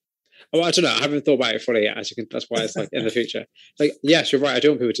like, I don't know, I haven't thought about it fully yet, as you can. That's why it's like in the future. Like, yes, you're right, I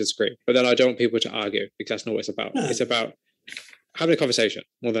don't want people to disagree, but then I don't want people to argue, because that's not what it's about. No. It's about having a conversation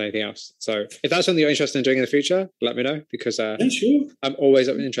more than anything else. So if that's something you're interested in doing in the future, let me know, because sure. I'm always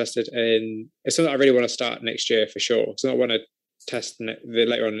interested in, it's something I really want to start next year for sure. So I want to test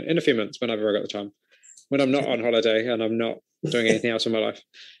later on in a few months, whenever I got the time, when I'm not on holiday and I'm not doing anything else in my life,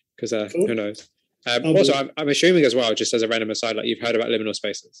 because cool. Who knows. Also, I'm assuming as well, just as a random aside, like, you've heard about liminal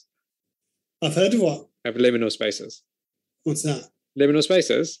spaces. I've heard of what? Liminal spaces. What's that? Liminal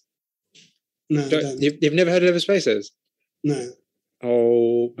spaces? No, you've never heard of liminal spaces? No.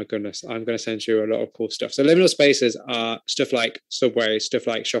 Oh my goodness, I'm going to send you a lot of cool stuff. So liminal spaces are stuff like subways, stuff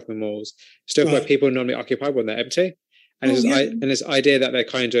like shopping malls, stuff where people normally occupy when they're empty. And this idea that they're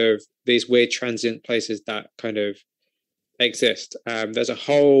kind of these weird transient places that kind of exist. There's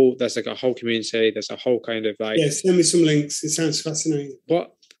like a whole community. There's a whole kind of like. Yeah, send me some links. It sounds fascinating.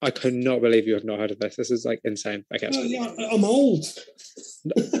 What? I could not believe you have not heard of this. This is like insane. Okay. Oh, yeah, I'm old.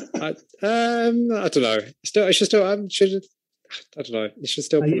 I don't know. Still, I should still. I don't know. You should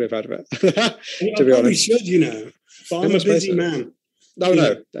still probably have heard of it. To be honest, should, but I'm a busy man.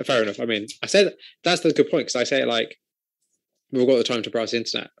 No, fair enough. I mean, I said that's the good point because I say it like we've got the time to browse the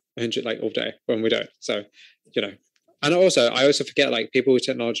internet like all day when we don't. So, and I also forget like people with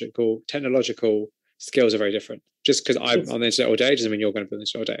technological skills are very different. Just because I'm on the internet all day doesn't mean you're going to be on the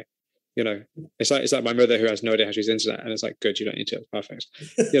internet all day. It's like my mother who has no idea how to use the internet, and it's like, good, you don't need to. It's perfect.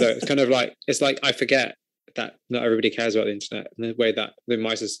 It's kind of like I forget that not everybody cares about the internet in the way that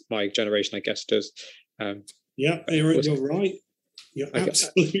my generation, I guess, does. Yeah, you're right. You're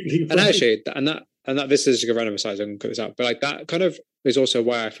absolutely right. And actually, and that this is a random aside, I can cut this out, but like that kind of is also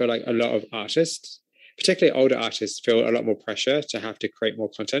why I feel like a lot of artists, particularly older artists, feel a lot more pressure to have to create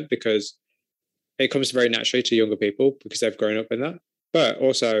more content because it comes very naturally to younger people because they've grown up in that. But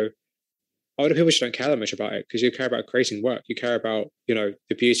also, older people just don't care that much about it because you care about creating work. You care about, the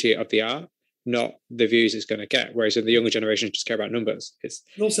beauty of the art, not the views it's going to get. Whereas in the younger generation, just care about numbers. It's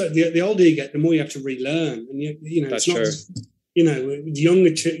also the older you get, the more you have to relearn, and that's it's not true. Just,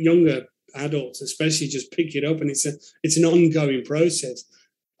 younger adults, especially, just pick it up, and it's an ongoing process.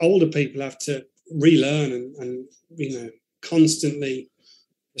 Older people have to relearn and constantly.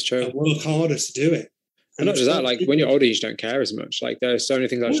 That's true. Work harder to do it. And not just that, like when you're older, you just don't care as much. Like there are so many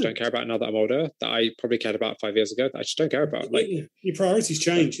things I just don't care about now that I'm older that I probably cared about 5 years ago that I just don't care about. Like your priorities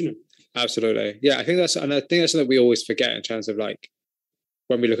change, Absolutely. Yeah, I think that's something we always forget in terms of like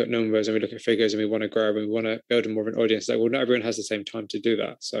when we look at numbers and we look at figures and we want to grow and we want to build more of an audience. Like, well, not everyone has the same time to do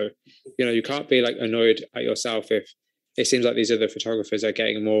that. So, you can't be like annoyed at yourself if it seems like these other photographers are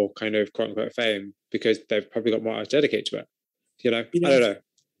getting more kind of quote unquote fame because they've probably got more hours dedicated to it. I don't know.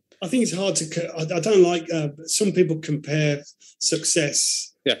 I think it's hard to. I don't like. Some people compare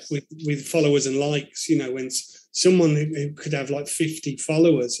success with followers and likes. When someone who could have like 50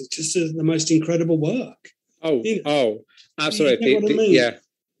 followers, it's just the most incredible work. Oh, absolutely. You know what I mean? Yeah.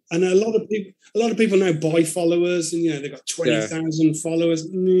 And a lot of people now buy followers, and they've got 20,000 followers,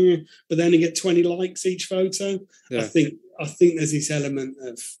 but they only get 20 likes each photo. Yeah. I think there's this element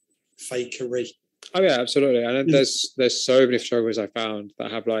of fakery. Oh yeah, absolutely. And there's so many photographers I found that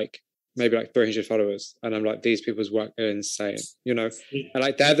have like maybe like 300 followers, and I'm like, these people's work are insane, and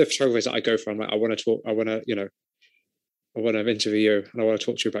like they're the photographers that I go for. I'm like, I want to talk, I want to interview you, and I want to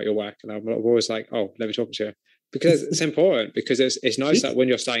talk to you about your work, and I'm always like, oh, let me talk to you because it's important because it's nice that when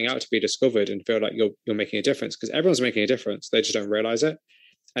you're starting out to be discovered and feel like you're making a difference because everyone's making a difference, they just don't realize it,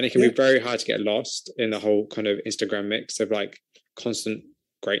 and it can be very hard to get lost in the whole kind of Instagram mix of like constant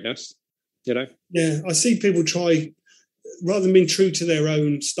greatness. Yeah, I see people try, rather than being true to their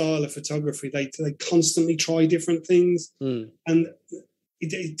own style of photography, they constantly try different things, and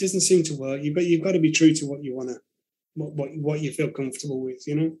it doesn't seem to work. You've got to be true to what you want to, what you feel comfortable with.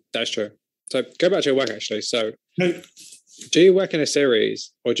 That's true. So go back to your work actually. So do you work in a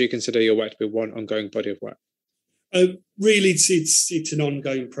series, or do you consider your work to be one ongoing body of work? Really, it's an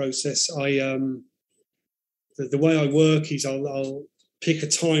ongoing process. The way I work is I'll pick a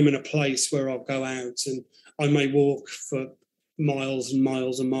time and a place where I'll go out, and I may walk for miles and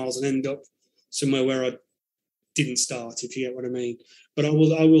miles and miles and end up somewhere where I didn't start, if you get what I mean. But I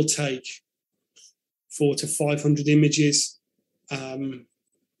will take 400 to 500 images. A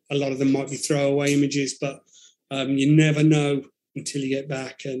lot of them might be throwaway images, but you never know until you get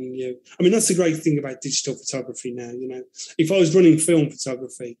back. And that's the great thing about digital photography now. If I was running film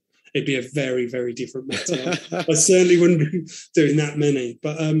photography, it'd be a very, very different matter. I certainly wouldn't be doing that many.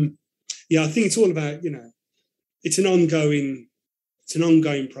 But I think it's all about, it's an ongoing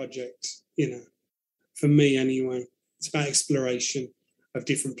project, for me anyway. It's about exploration of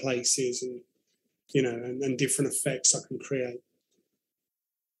different places and, and different effects I can create.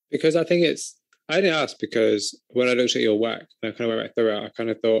 Because I think I only asked because when I looked at your work and I kind of went back through it, I kind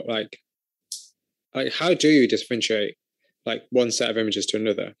of thought like how do you differentiate like one set of images to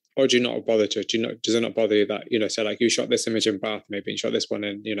another? Or do you not bother to? Does it not bother you that, say like you shot this image in Bath, maybe you shot this one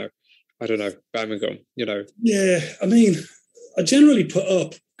in, I don't know, Birmingham, Yeah, I mean, I generally put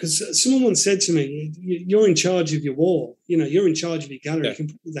up, because someone once said to me, you're in charge of your wall, you're in charge of your gallery, you can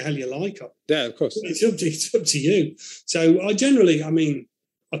put what the hell you like up. Yeah, of course. It's up to you. So I generally,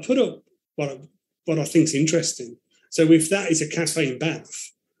 I put up what I think is interesting. So if that is a cafe in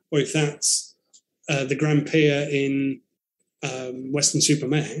Bath, or if that's the Grand Pier in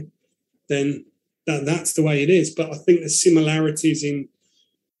Weston-super-Mare, then that's the way it is. But I think there's similarities in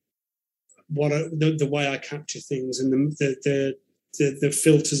the way I capture things and the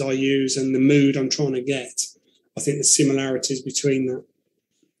filters I use and the mood I'm trying to get. I think there's similarities between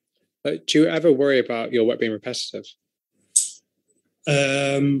that. Do you ever worry about your work being repetitive?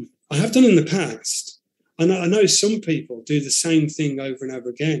 I have done in the past. I know some people do the same thing over and over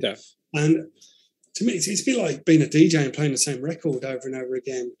again. Yeah. And to me, it's a bit like being a DJ and playing the same record over and over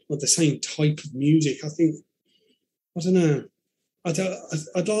again, or the same type of music. I think, I don't know.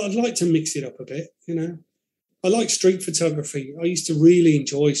 I'd like to mix it up a bit, you know. I like street photography. I used to really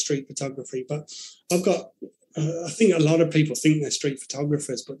enjoy street photography, but I've got, I think a lot of people think they're street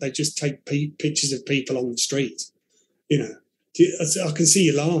photographers, but they just take pictures of people on the street, you know. I can see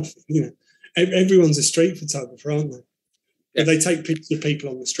you laughing, you know. Everyone's a street photographer, aren't they? Yeah. But they take pictures of people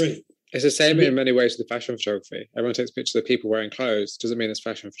on the street. It's the same in many ways with the fashion photography. Everyone takes pictures of people wearing clothes. Doesn't mean it's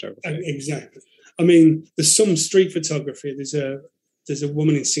fashion photography. Exactly. I mean, there's some street photography. There's a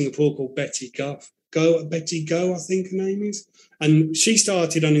woman in Singapore called Betty Go, I think her name is. And she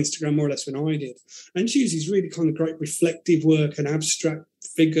started on Instagram more or less when I did. And she uses really kind of great reflective work and abstract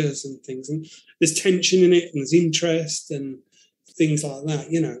figures and things. And there's tension in it and there's interest and things like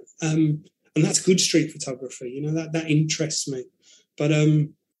that, you know. And that's good street photography, you know, that interests me. But I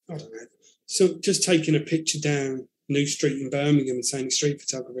don't know. So just taking a picture down New Street in Birmingham and saying street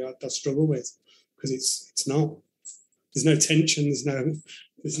photography, I struggle with, because it's not. There's no tension.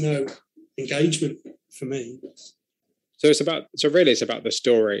 There's no engagement for me. So it's about the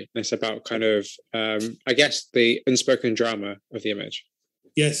story. And it's about kind of, I guess, the unspoken drama of the image.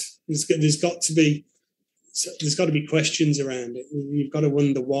 Yes, there's got to be questions around it. You've got to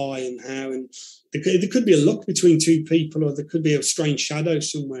wonder why and how, and there could be a look between two people, or there could be a strange shadow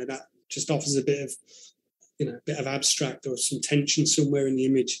somewhere that just offers a bit of abstract or some tension somewhere in the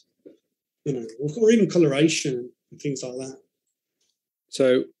image, you know, or even coloration and things like that.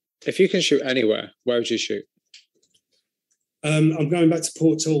 So if you can shoot anywhere, where would you shoot? I'm going back to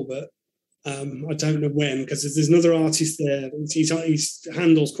Port Talbot. I don't know when, because there's another artist there. His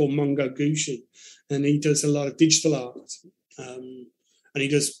handle's called Mongo Gucci, and he does a lot of digital art, and he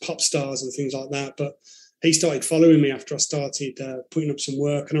does pop stars and things like that. But he started following me after I started putting up some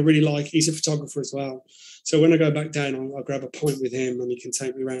work, and I really like. He's a photographer as well, so when I go back down, I'll grab a pint with him, and he can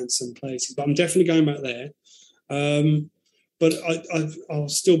take me around some places. But I'm definitely going back there. But I'll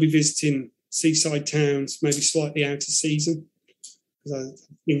still be visiting seaside towns, maybe slightly out of season, because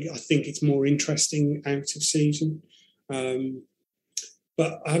I think it's more interesting out of season.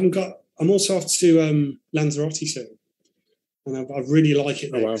 But I haven't got. I'm also off to Lanzarote soon, and I really like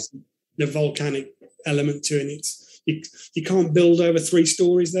it there. Oh, wow. The volcanic element to it. You can't build over 3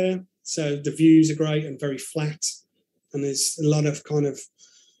 stories there, so the views are great and very flat, and there's a lot of kind of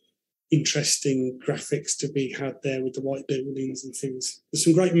interesting graphics to be had there with the white buildings and things. There's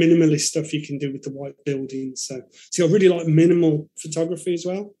some great minimalist stuff you can do with the white buildings. So I really like minimal photography as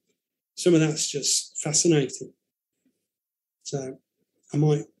well. Some of that's just fascinating. So I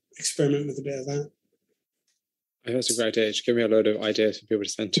might experiment with a bit of that. I think that's a great idea. Just give me a load of ideas for people to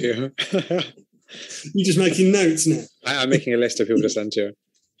send to you. You're just making notes now. I'm making a list of people to send to you.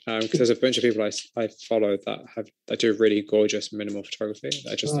 Because there's a bunch of people I follow that do really gorgeous minimal photography.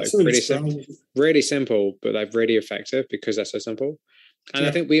 They're just really simple, but they're really effective because they're so simple. And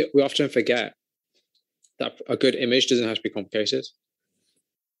I think we often forget that a good image doesn't have to be complicated.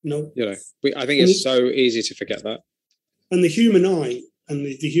 No, you know, I think it's so easy to forget that. And the human eye and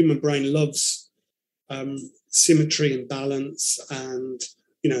the human brain loves symmetry and balance, and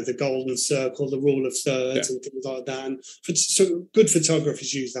you know, the golden circle, the rule of thirds, and things like that. And so good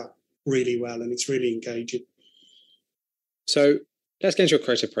photographers use that really well, and it's really engaging. So let's get into your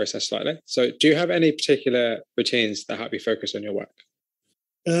creative process slightly. So do you have any particular routines that help you focus on your work?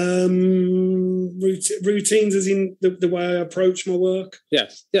 Routines as in the way I approach my work?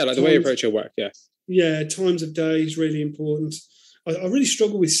 Yes. Yeah, like the way you approach your work, yes. Yeah, times of day is really important. I really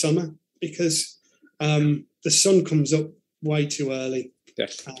struggle with summer because the sun comes up way too early.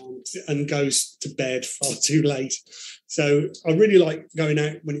 Yes. And goes to bed far too late. So I really like going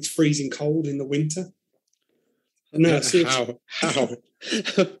out when it's freezing cold in the winter. No, how?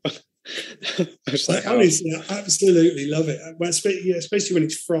 Honestly, I absolutely love it. Especially when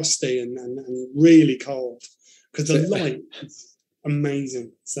it's frosty and really cold, because the light is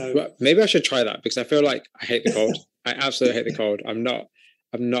amazing. So well, maybe I should try that, because I feel like I hate the cold. I absolutely hate the cold. I'm not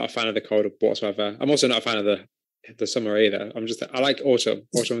a fan of the cold whatsoever. I'm also not a fan of the summer either. I like autumn.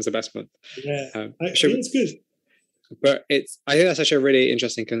 Autumn is the best month. Yeah, it's good. But I think that's actually a really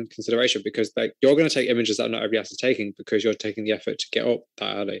interesting consideration, because like you're going to take images that not everybody else is taking, because you're taking the effort to get up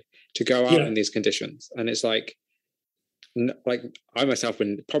that early, to go out in these conditions. And it's like, like I myself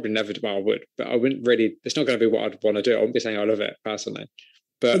would probably never, well, I would, but I wouldn't really, it's not going to be what I'd want to do. I wouldn't be saying I love it personally.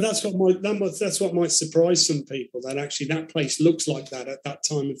 But that's what might surprise some people, that actually that place looks like that at that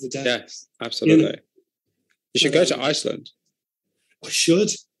time of the day. Yes, absolutely. You know? You should go to Iceland. I should,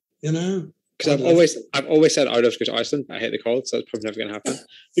 you know. Because I've always said I'd love to go to Iceland. I hate the cold, so it's probably never going to happen.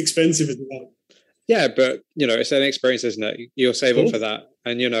 It's expensive as well. Yeah, but you know, it's an experience, isn't it? You'll save up for that,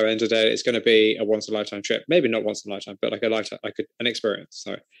 and you know, end of the day, it's going to be a once in a lifetime trip. Maybe not once in a lifetime, but like a lifetime, like an experience.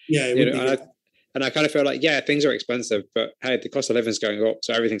 So yeah, and I kind of feel like, yeah, things are expensive, but hey, the cost of living is going up,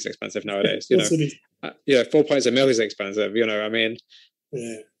 so everything's expensive nowadays. You know, 4 pints of milk is expensive. You know, I mean,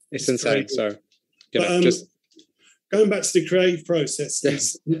 yeah, it's insane. Crazy. So, you know, just going back to the creative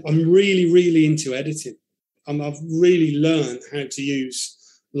process, I'm really, really into editing. I've really learned how to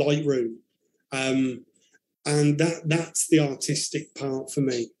use Lightroom. And that's the artistic part for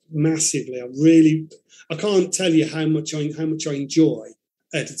me massively. I can't tell you how much I enjoy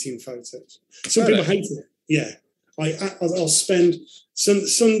editing photos. Some people hate it. Yeah, I'll spend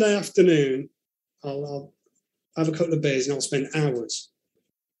Sunday afternoon. I'll have a couple of beers and I'll spend hours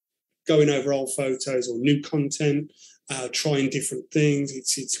going over old photos or new content, trying different things.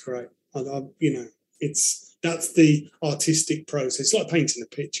 It's great. That's the artistic process. It's like painting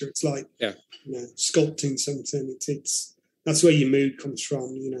a picture. It's like sculpting something. That's where your mood comes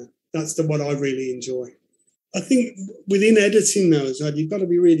from. You know, that's what I really enjoy. I think within editing though, as well, you've got to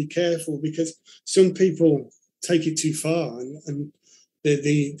be really careful, because some people take it too far and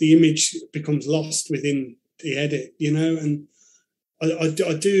the image becomes lost within the edit. You know, and I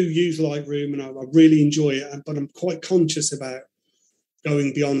do use Lightroom and I really enjoy it, but I'm quite conscious about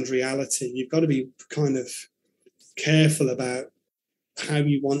going beyond reality. You've got to be kind of careful about how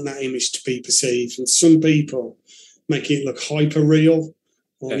you want that image to be perceived, and some people make it look hyper real,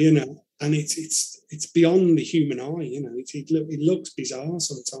 or you know, and it's beyond the human eye. You know, it looks bizarre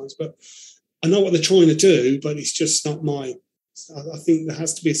sometimes, but I know what they're trying to do, but it's just not my. I think there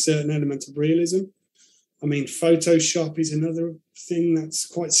has to be a certain element of realism. I mean, Photoshop is another thing that's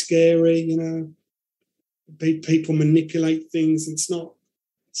quite scary. You know, people manipulate things. It's not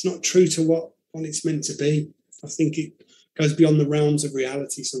true to what it's meant to be. I think it goes beyond the realms of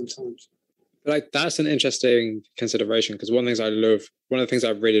reality sometimes. Like, that's an interesting consideration, because one of the things I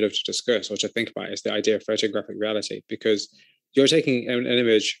really love to discuss or to think about is the idea of photographic reality, because you're taking an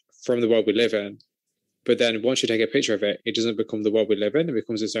image from the world we live in, but then once you take a picture of it, it doesn't become the world we live in, it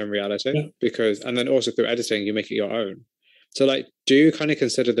becomes its own reality. And then also through editing, you make it your own. So like, do you kind of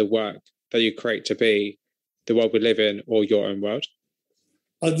consider the work that you create to be the world we live in or your own world?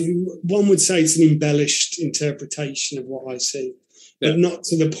 One would say it's an embellished interpretation of what I see, but not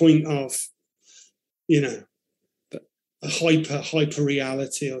to the point of, you know, a hyper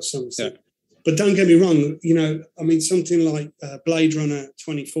reality or something. But don't get me wrong, you know, I mean, something like Blade Runner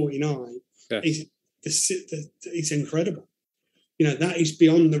 2049 is incredible. You know, that is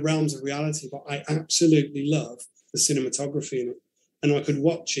beyond the realms of reality, but I absolutely love the cinematography in it, and I could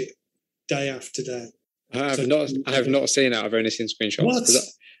watch it day after day. I have not seen it. I've only seen screenshots.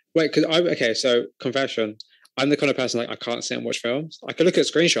 So confession, I'm the kind of person, like, I can't sit and watch films. I could look at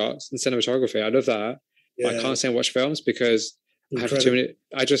screenshots and cinematography. I love that. But I can't sit and watch films because I have too many.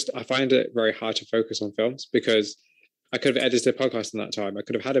 I find it very hard to focus on films, because I could have edited a podcast in that time. I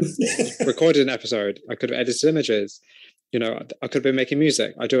could have recorded an episode. I could have edited images. You know, I could have been making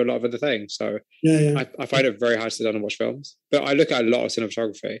music. I do a lot of other things. So I find it very hard to sit down and watch films. But I look at a lot of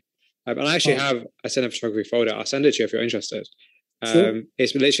cinematography. And I actually have a cinematography folder. I'll send it to you if you're interested. Sure.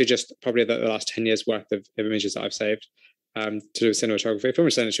 It's literally just probably the last 10 years worth of images that I've saved to do with cinematography. If you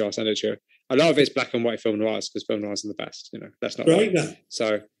want to send it to you, I'll send it to you. A lot of it's black and white film noirs, because film noirs are the best. You know, that's not right.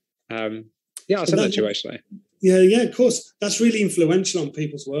 So, I'll send that to you actually. Yeah, of course. That's really influential on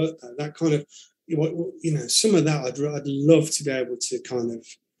people's work, though. That kind of, you know, some of that I'd love to be able to kind of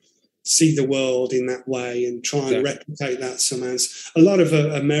see the world in that way and try and replicate that somehow. A lot of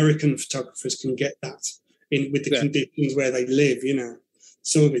American photographers can get that with the conditions where they live, you know.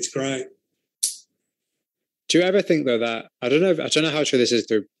 Some of it's great. Do you ever think, though, that I don't know how true this is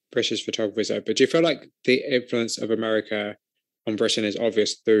through British photographers, though, but do you feel like the influence of America on Britain is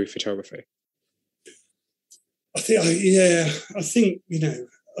obvious through photography? I think, you know,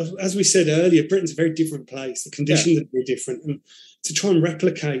 as we said earlier, Britain's a very different place. The conditions are very different, and to try and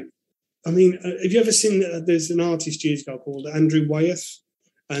replicate. I mean, have you ever seen? There's an artist years ago called Andrew Wyeth,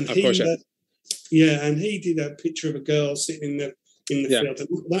 and and he did a picture of a girl sitting in the field. And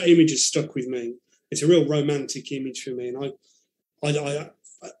that image has stuck with me. It's a real romantic image for me, and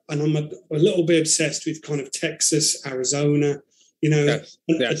I'm a little bit obsessed with kind of Texas, Arizona, you know,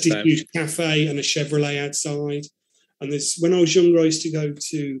 a disused cafe and a Chevrolet outside. And this, when I was younger, I used to go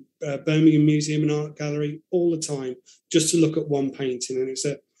to Birmingham Museum and Art Gallery all the time just to look at one painting, and it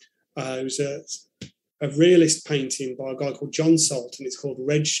was a realist painting by a guy called John Salt, and it's called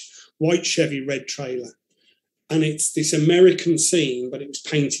White Chevy Red Trailer, and it's this American scene, but it was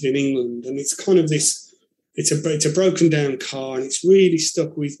painted in England, and it's kind of this. It's a broken down car, and it's really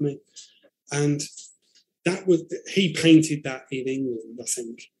stuck with me. And he painted that in England, I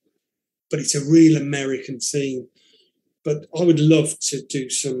think, but it's a real American scene. But I would love to do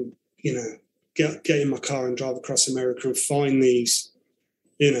some, get in my car and drive across America and find these,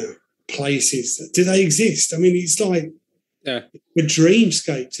 places. Do they exist? I mean, it's like a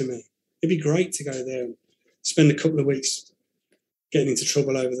dreamscape to me. It'd be great to go there and spend a couple of weeks getting into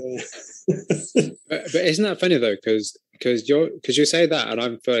trouble over there. but isn't that funny though? Because you say that, and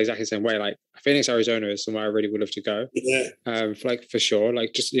I'm feel exactly the same way. Like Phoenix, Arizona is somewhere I really would love to go. Yeah. For sure.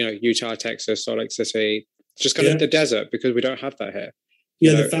 Like just Utah, Texas, Salt Lake City. Just kind of the desert, because we don't have that here.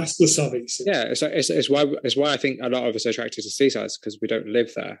 The vastness of it. Yeah, it's why I think a lot of us are attracted to seasides, because we don't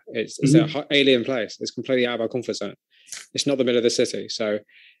live there. It's an alien place. It's completely out of our comfort zone. It's not the middle of the city. So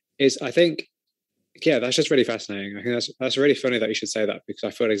I think that's just really fascinating. I think that's really funny that you should say that, because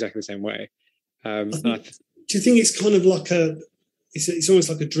I feel exactly the same way. Do you think it's kind of like it's almost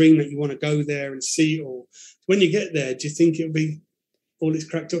like a dream that you want to go there and see it all? When you get there, do you think it'll be all it's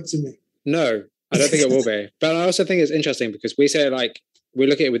cracked up to me? No. I don't think it will be. But I also think it's interesting, because we say, like, we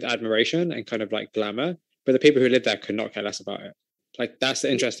look at it with admiration and kind of like glamour, but the people who live there could not care less about it. Like, that's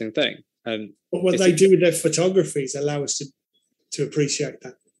the interesting thing. And but what they do with their photography is allow us to appreciate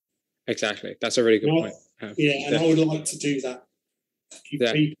that. Exactly. That's a really good point. And I would like to do that.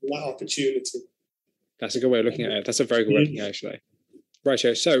 Give people that opportunity. That's a good way of looking at it. That's a very good way of looking at it, actually. Right,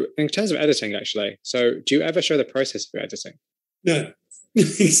 so in terms of editing, actually, so do you ever show the process of your editing? No.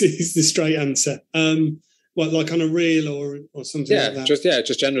 It's the straight answer. Like on a reel or something like that?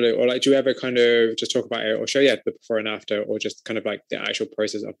 Just generally. Or like, do you ever kind of just talk about it or show the before and after, or just kind of like the actual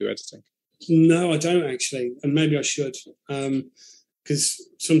process of your editing? No, I don't actually. And maybe I should. Because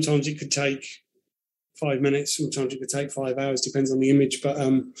sometimes it could take 5 minutes, sometimes it could take 5 hours, depends on the image. But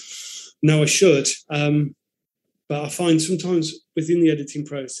no, I should. But I find sometimes within the editing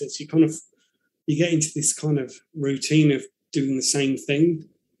process, you get into this kind of routine of doing the same thing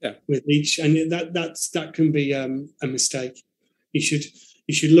with each, and that can be a mistake. You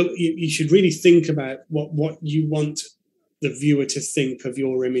should really think about what you want the viewer to think of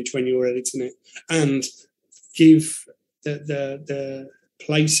your image when you're editing it, and give the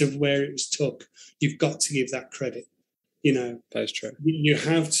place of where it was took. You've got to give that credit. That's true. You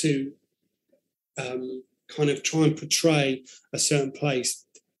have to kind of try and portray a certain place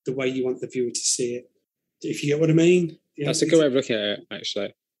the way you want the viewer to see it. If you get what I mean. That's a good way of looking at it,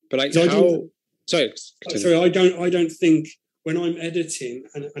 actually. But like Sorry, I don't think when I'm editing,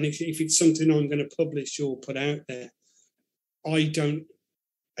 and if it's something I'm going to publish or put out there, I don't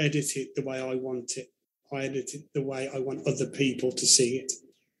edit it the way I want it. I edit it the way I want other people to see it.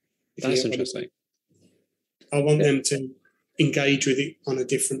 That's interesting. I want them to engage with it on a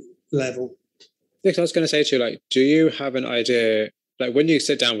different level. Yeah, 'cause I was going to say to you, like, do you have an idea, like when you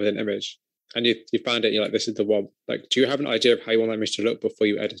sit down with an image and you find it, you're like, this is the one, like, do you have an idea of how you want that image to look before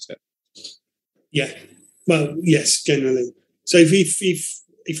you edit it? Yeah. Well, yes, generally. So if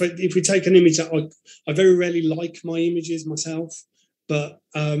we take an image that I very rarely like my images myself, but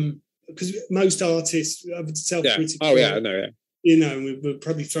because most artists are self-critical. Oh yeah, I know. Yeah. We would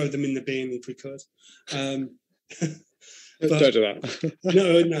probably throw them in the bin if we could. But, don't do that.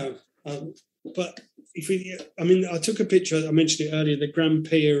 No. But I took a picture. I mentioned it earlier. The Grand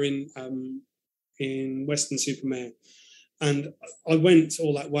Pier in Weston-super-Mare, and I went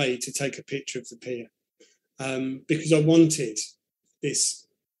all that way to take a picture of the pier because I wanted this.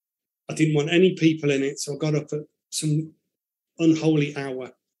 I didn't want any people in it, so I got up at some unholy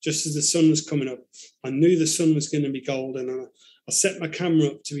hour just as the sun was coming up. I knew the sun was going to be golden, and I set my camera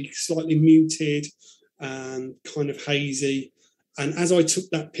up to be slightly muted and kind of hazy. And as I took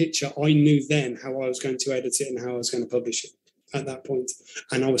that picture, I knew then how I was going to edit it and how I was going to publish it at that point.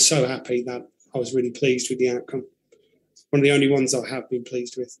 And I was so happy that I was really pleased with the outcome. One of the only ones I have been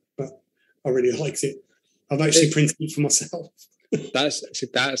pleased with, but I really liked it. I've actually printed it for myself. That's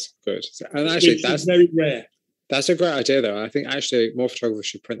good. And actually, that's very rare. That's a great idea, though. I think actually more photographers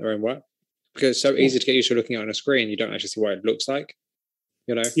should print their own work because it's so easy to get used to looking at on a screen. You don't actually see what it looks like,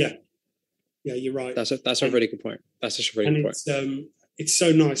 Yeah, you're right. That's a really good point. That's a really good point. It's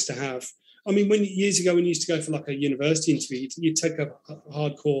so nice to have. I mean, years ago when you used to go for like a university interview, you'd take a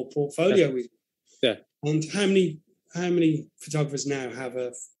hardcore portfolio with you. Yeah. And how many photographers now have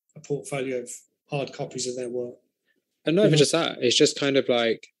a portfolio of hard copies of their work? And not even just that, it's just kind of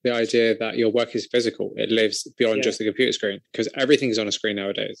like the idea that your work is physical. It lives beyond just the computer screen, because everything's on a screen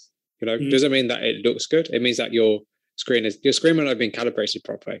nowadays. Doesn't mean that it looks good. It means that your screen might not have been calibrated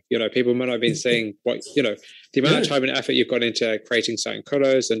properly. People might not have been seeing what, the amount of time and effort you've got into creating certain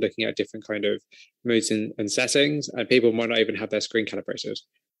colors and looking at different kind of moods and settings, and people might not even have their screen calibrated.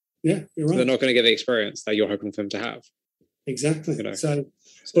 Yeah, you're right. So they're not going to get the experience that you're hoping for them to have. Exactly.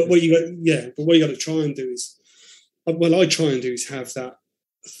 But what you got to try and do is, I try and do is have that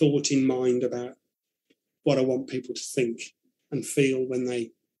thought in mind about what I want people to think and feel when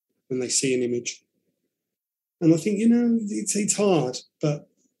they see an image. And I think, it's hard, but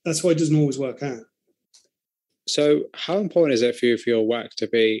that's why it doesn't always work out. So how important is it for you for your work to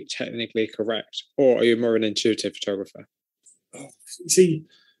be technically correct, or are you more an intuitive photographer? Oh, see,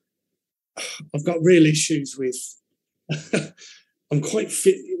 I've got real issues with, I'm quite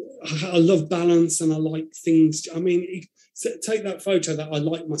fit. I love balance and I like things. I mean, take that photo that I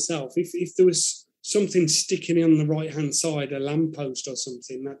like myself. If there was something sticking on the right-hand side, a lamppost or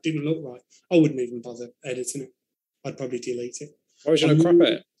something that didn't look right, I wouldn't even bother editing it. I'd probably delete it. Why would you not crop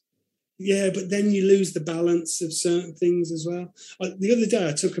it? Yeah, but then you lose the balance of certain things as well. The other day,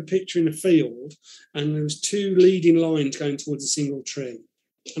 I took a picture in a field and there was 2 leading lines going towards a single tree.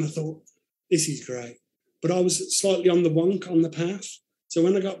 And I thought, this is great. But I was slightly on the wonk on the path. So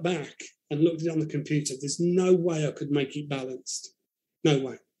when I got back and looked at it on the computer, there's no way I could make it balanced. No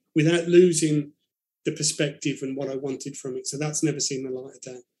way. Without losing the perspective and what I wanted from it. So that's never seen the light of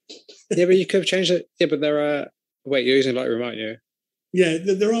day. Yeah, but you could have changed it. Yeah, but there are... Wait, you're using Lightroom, aren't you? Yeah,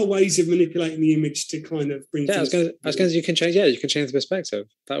 there are ways of manipulating the image to kind of bring... Yeah, I was going to say you can change the perspective.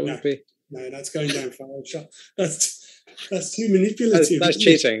 That would be... No, that's going down Photoshop. That's too manipulative. That's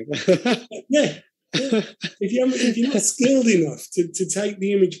cheating. Yeah. If you're not skilled enough to take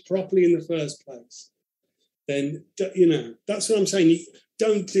the image properly in the first place, then that's what I'm saying. You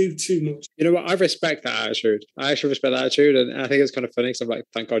don't do too much. You know what? I respect that attitude. I actually respect that attitude, and I think it's kind of funny because I'm like,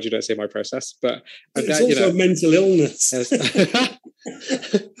 thank God you don't see my process. But it's also a mental illness. My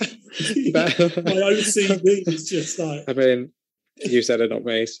OCD is just like. I mean, you said it, not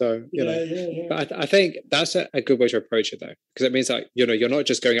me. So yeah. But I think that's a good way to approach it, though, because it means like you're not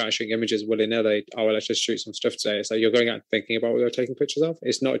just going out and shooting images willy nilly. Oh, well, let's just shoot some stuff today. So you're going out and thinking about what you're taking pictures of.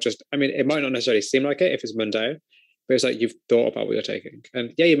 It's not just. I mean, it might not necessarily seem like it if it's mundane, but it's like you've thought about what you're taking.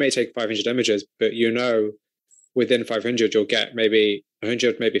 And yeah, you may take 500 images, but within 500 you'll get maybe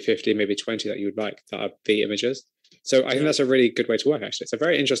 100, maybe 50, maybe 20 that you'd like that are the images. So I think that's a really good way to work. Actually, it's a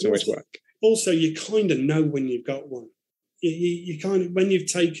very interesting way to work. Also, you kind of know when you've got one. You kind of, when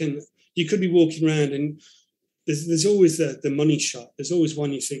you've taken, you could be walking around and there's always the money shot. There's always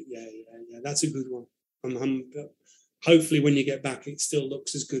one you think, yeah, that's a good one. Hopefully when you get back, it still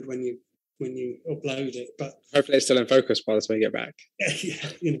looks as good when you upload it. But hopefully it's still in focus by the time you get back.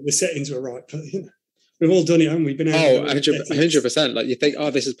 Yeah, the settings were right, but we've all done it, haven't we? 100%. Like you think, oh,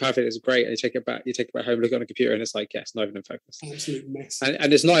 this is perfect, it's great, and you take it back home, look on a computer, and it's like, it's not even in focus. Absolute mess.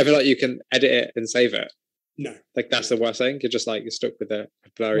 And it's not even like you can edit it and save it. No. Like that's the worst thing. You're just like, you're stuck with a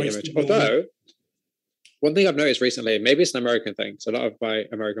blurry image. Although, one thing I've noticed recently, maybe it's an American thing, so a lot of my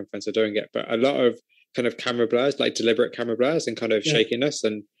American friends are doing it, but a lot of kind of camera blurs, like deliberate camera blurs and kind of shakiness,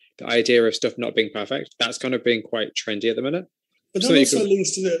 and the idea of stuff not being perfect, that's kind of being quite trendy at the minute. But that also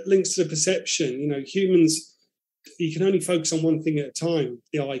links to the perception. Humans, you can only focus on one thing at a time,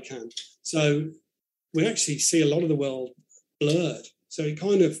 the eye can. So we actually see a lot of the world blurred. So it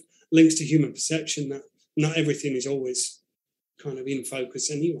kind of links to human perception that not everything is always kind of in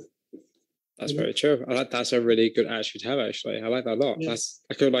focus anyway. That's very true. I like that's a really good attitude to have, actually. I like that a lot. Yeah.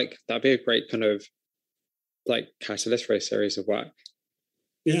 I feel like that'd be a great kind of like catalyst for a series of work.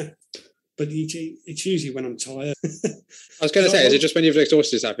 Yeah. But it's usually when I'm tired. I was going to say, is it just when you've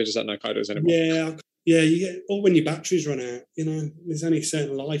exhausted yourself, you're just like, no, I can't do this anymore? Yeah, you get, or when your batteries run out, there's only a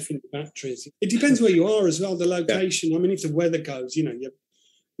certain life in the batteries. It depends where you are as well, the location. Yeah. I mean, if the weather goes, you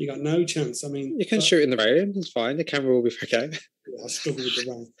got no chance. I mean, you can shoot in the rain. It's fine. The camera will be okay. Yeah, I struggle with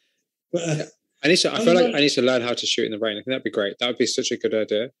the rain. But I feel like I need to learn how to shoot in the rain. I think that'd be great. That would be such a good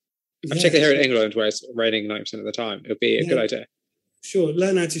idea. Particularly here in England, where it's raining 90% of the time, it would be a good idea. Sure,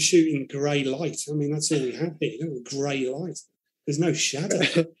 learn how to shoot in grey light. I mean, that's all we have here. Grey light. There's no shadow.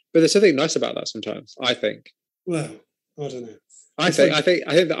 But there's something nice about that sometimes, I think. Well, I don't know. I think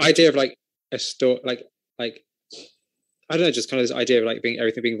the idea of like a store, like I don't know, just kind of this idea of like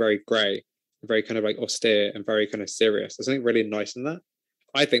everything being very grey, very kind of like austere and very kind of serious. There's something really nice in that.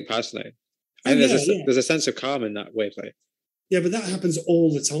 I think personally, and there's a sense of calm in that weirdly. Yeah, but that happens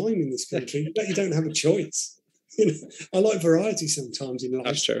all the time in this country. You don't have a choice. I like variety sometimes in life.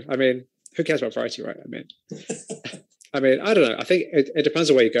 That's true. I mean, who cares about variety, right? I mean, I mean, I don't know. I think it depends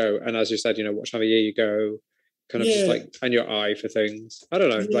on where you go. And as you said, what time of year you go, kind of just like, and your eye for things. I don't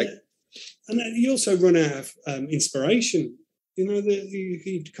know. Like, and then you also run out of inspiration.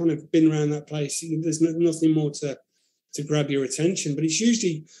 You've kind of been around that place. There's nothing more to grab your attention. But it's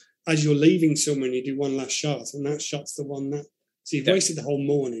usually as you're leaving somewhere and you do one last shot, and that shot's the one that. So you've wasted the whole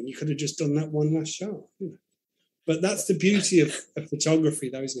morning. You could have just done that one last shot. But that's the beauty of photography,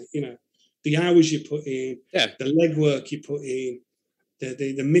 though, isn't it? The hours you put in, the legwork you put in,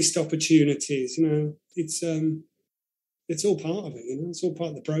 the missed opportunities. It's all part of it. It's all part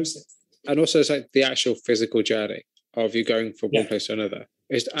of the process. And also, it's like the actual physical journey of you going from one place to another.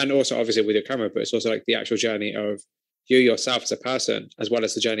 And also, obviously, with your camera, but it's also like the actual journey of you yourself as a person, as well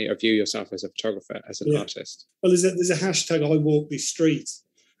as the journey of you yourself as a photographer, as an artist. Well, there's a hashtag, I walk this street.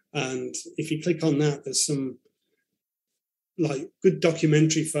 And if you click on that, there's some like good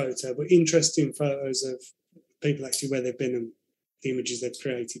documentary photo, but interesting photos of people actually where they've been and the images they've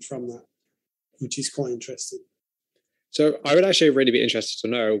created from that, which is quite interesting. So I would actually really be interested to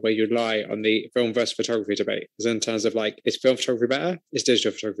know where you'd lie on the film versus photography debate, as in terms of like, is film photography better? Is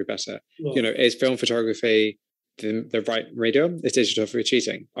digital photography better? Well, is film photography the right medium? Is digital photography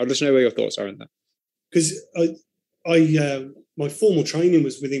cheating? I'd just know where your thoughts are on that. Because I my formal training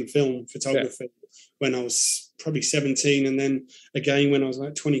was within film photography when I was probably 17, and then again when I was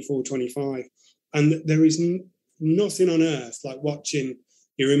like 24, 25. And there is nothing on earth like watching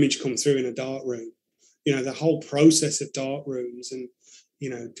your image come through in a dark room. The whole process of dark rooms and,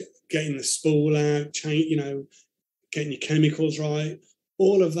 getting the spool out, getting your chemicals right,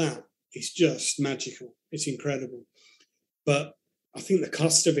 all of that is just magical. It's incredible. But I think the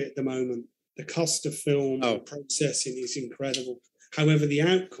cost of it at the moment, the cost of film and processing is incredible. However, the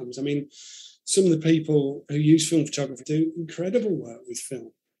outcomes, I mean, some of the people who use film photography do incredible work with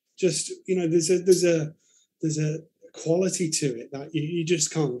film. Just, there's a quality to it that you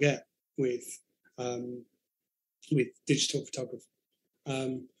just can't get with digital photography.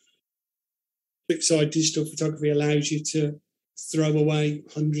 Flip side, digital photography allows you to throw away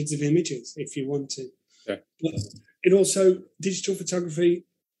hundreds of images if you want to. Yeah. But it also, digital photography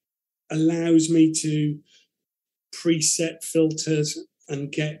allows me to preset filters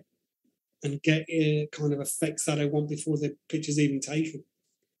and get kind of effects that I want before the picture's even taken.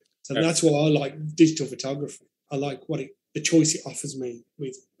 So that's why I like digital photography. I like the choice it offers me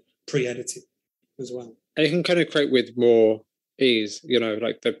with pre-editing as well. And you can kind of create with more ease,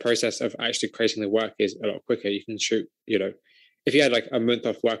 like the process of actually creating the work is a lot quicker. You can shoot, if you had like a month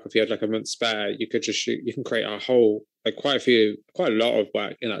off work, if you had like a month spare, you could just shoot, you can create a whole, like quite a lot of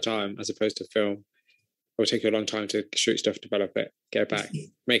work in that time, as opposed to film. It will take you a long time to shoot stuff, develop it, get it back,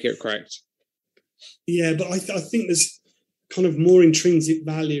 make it correct. Yeah, but I think there's kind of more intrinsic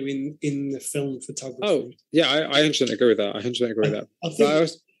value in the film photography. Oh, yeah, I 100% agree with that.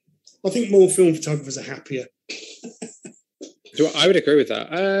 I think more film photographers are happier. So I would agree with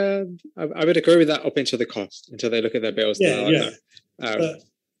that. I would agree with that up until the cost, until they look at their bills. But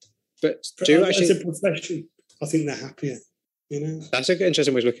do you actually, as a profession, I think they're happier. That's an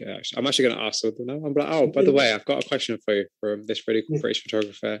interesting way to look at it. Actually, I'm actually going to ask them now. I'm like, oh, by the way, I've got a question for you from this really cool British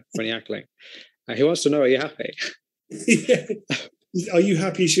photographer, Ronnie Ackling. He wants to know: are you happy? Are you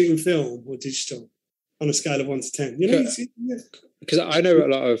happy shooting film or digital on a scale of 1 to 10? Because I know a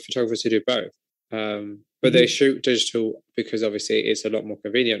lot of photographers who do both, but they shoot digital because obviously it's a lot more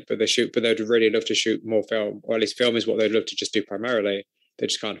convenient. But they'd really love to shoot more film, or at least film is what they'd love to just do primarily. They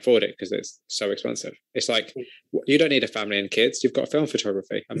just can't afford it because it's so expensive. It's like, you don't need a family and kids. You've got film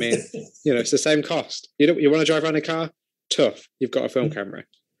photography. I mean, it's the same cost. You want to drive around a car? Tough. You've got a film camera.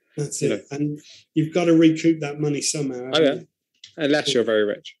 That's it. And you've got to recoup that money somehow. Oh, yeah. Unless you're very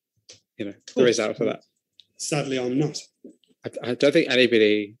rich. There is that for that. Sadly, I'm not. I don't think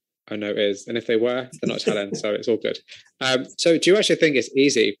anybody I know is. And if they were, they're not telling, so it's all good. So do you actually think it's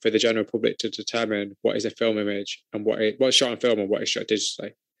easy for the general public to determine what is a film image and what's shot on film and what is shot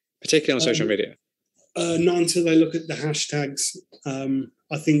digitally, particularly on social media? Not until they look at the hashtags.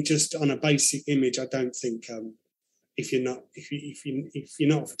 I think just on a basic image, I don't think if you're not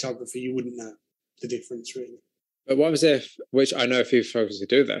a photographer, you wouldn't know the difference really. But what was if, which I know a few photographers who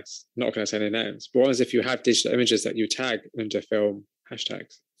do this, not going to say any names, but what was if you have digital images that you tag under film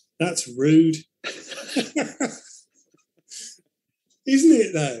hashtags? That's rude. Isn't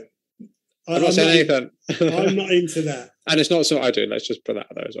it though? I'm not saying anything. I'm not into that. And it's not something I do. Let's just put that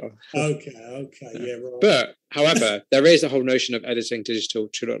out there as well. Okay, yeah, right. But, however, there is a whole notion of editing digital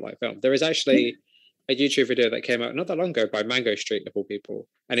to look like film. There is actually a YouTube video that came out not that long ago by Mango Street, of all people.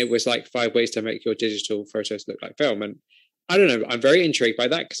 And it was like 5 ways to make your digital photos look like film. And I don't know, I'm very intrigued by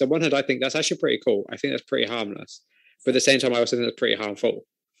that because on one hand, I think that's actually pretty cool. I think that's pretty harmless. But at the same time, I also think that's pretty harmful.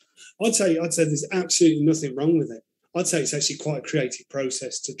 I'd say there's absolutely nothing wrong with it. I'd say it's actually quite a creative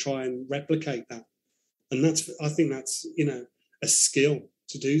process to try and replicate that, and I think that's a skill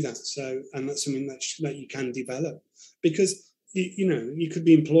to do that. So, and that's something that you can develop, because you could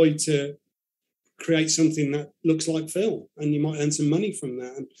be employed to create something that looks like film, and you might earn some money from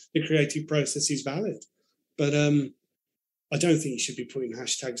that, and the creative process is valid. But I don't think you should be putting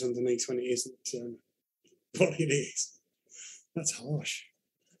hashtags underneath when it isn't what it is. That's harsh.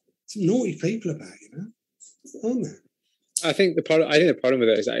 Some naughty people about aren't there? I think the problem with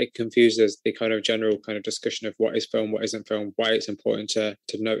it is that it confuses the kind of general kind of discussion of what is film, what isn't film, why it's important to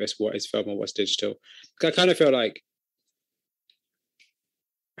notice what is film and what's digital. Because I kind of feel like,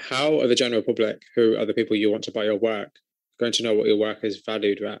 how are the general public, who are the people you want to buy your work, going to know what your work is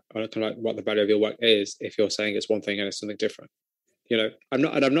valued at, or kind of like what the value of your work is, if you're saying it's one thing and it's something different? I'm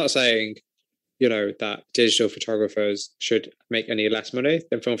not saying that digital photographers should make any less money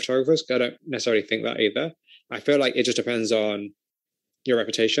than film photographers. I don't necessarily think that either. I feel like it just depends on your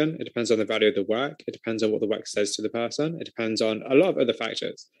reputation. It depends on the value of the work. It depends on what the work says to the person. It depends on a lot of other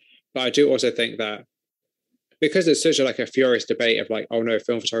factors. But I do also think that, because it's such a furious debate of like, oh no,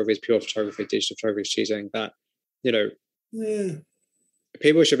 film photography is pure photography, digital photography is cheating, that,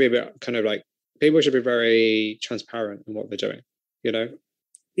 people should be people should be very transparent in what they're doing,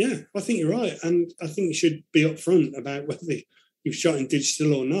 Yeah, I think you're right. And I think you should be upfront about whether you've shot in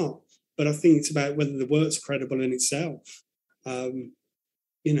digital or not. But I think it's about whether the work's credible in itself. And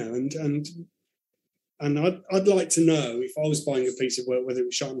I'd like to know, if I was buying a piece of work, whether it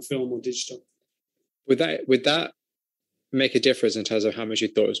was shot on film or digital. Would that make a difference in terms of how much you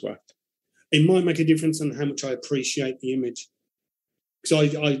thought it was worth? It might make a difference on how much I appreciate the image.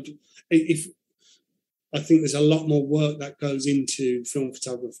 Because I think there's a lot more work that goes into film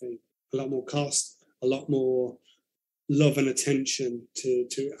photography, a lot more cost, a lot more love and attention to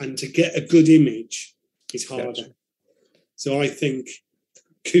get a good image is harder. Gotcha. So I think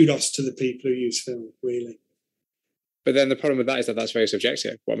kudos to the people who use film, really. But then the problem with that is that that's very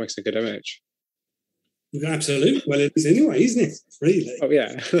subjective. What makes a good image? Absolutely. Well, it is anyway, isn't it? Really. Oh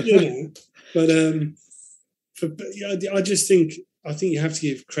yeah. But I just think you have to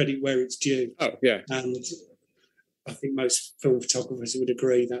give credit where it's due. Oh yeah. And I think most film photographers would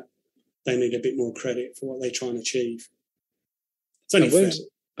agree that they need a bit more credit for what they try and achieve. It's only fair.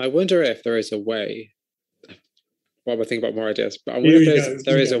 I wonder if there is a way. Well, we'll think about more ideas, but I wonder if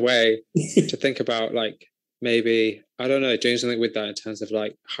there is a way to think about, like, maybe, I don't know, doing something with that in terms of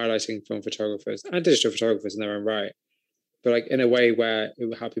like highlighting film photographers and digital photographers in their own right, but like in a way where it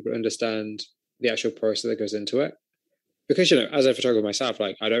will help people understand the actual process that goes into it. Because, as a photographer myself,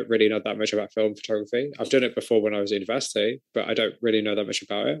 like, I don't really know that much about film photography. I've done it before when I was at university, but I don't really know that much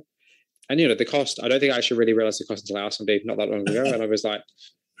about it. And, the cost, I don't think I actually really realized the cost until I asked somebody not that long ago. And I was like,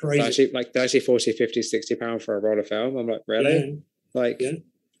 crazy. Like 30, 40, 50, 60 pounds for a roll of film. I'm like, really? Yeah.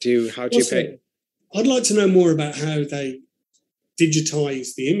 How do you pay? I'd like to know more about how they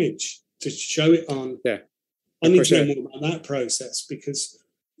digitize the image to show it on. Yeah. I need to know more about that process, because,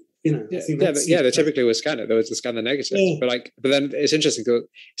 I think they typically will scan it. They would scan the negatives. Yeah. But then it's interesting. So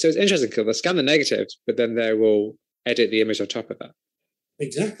it's interesting because they scan the negatives, but then they will edit the image on top of that.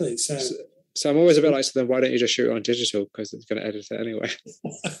 Exactly. So I'm always a bit like, so then why don't you just shoot it on digital? Because it's going to edit it anyway.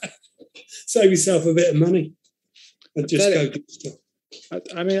 Save yourself a bit of money and just go digital.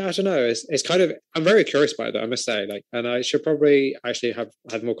 I mean, I don't know. It's kind of, I'm very curious about it, I must say. Like, and I should probably actually have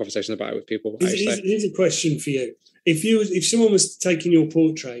had more conversations about it with people. Here's a question for you: If someone was taking your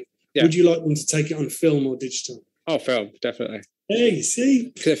portrait, would you like them to take it on film or digital? Oh, film, definitely. Yeah, you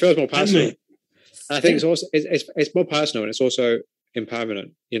see, because it feels more personal. And I think it's also it's more personal, and it's also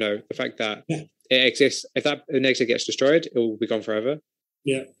impermanent. The fact that it exists. If that negative gets destroyed, it will be gone forever.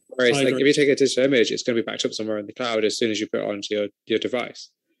 Yeah. Whereas, like, if you take a digital image, it's going to be backed up somewhere in the cloud as soon as you put it onto your device.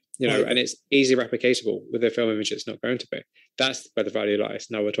 And it's easy replicatable. With a film image, it's not going to be. That's where the value lies.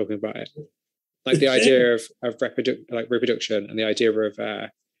 Now we're talking about it, like the idea of reproduction, and the idea of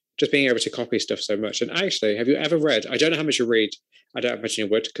just being able to copy stuff so much. And actually, have you ever read? I don't know how much you read. I don't imagine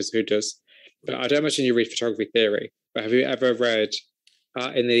you would, because who does? But I don't imagine you read photography theory. But have you ever read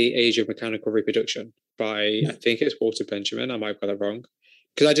In the Age of Mechanical Reproduction by, I think it's Walter Benjamin. I might have got that wrong,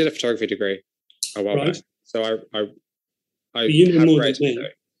 because I did a photography degree a while back. So I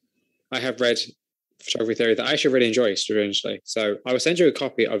have read photography theory that I actually really enjoy, strangely. So I will send you a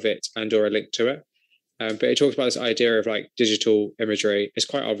copy of it and or a link to it. But it talks about this idea of like digital imagery. It's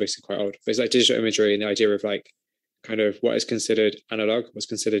quite obviously quite old, but it's like digital imagery and the idea of like kind of what is considered analog, what's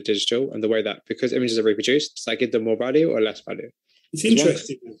considered digital, and the way that, because images are reproduced, does that give them more value or less value? It's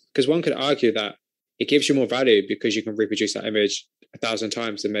interesting. Because one could argue that it gives you more value because you can reproduce that image 1,000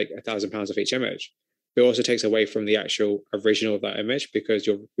 times and make £1,000 of each image. It also takes away from the actual original of that image because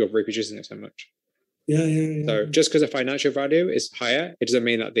you're reproducing it so much. Yeah. So just because the financial value is higher, it doesn't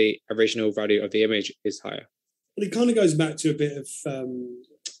mean that the original value of the image is higher. But it kind of goes back to a bit of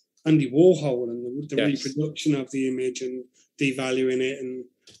Andy Warhol and the reproduction of the image and devaluing it, and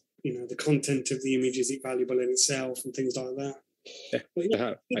the content of the image, is it valuable in itself and things like that.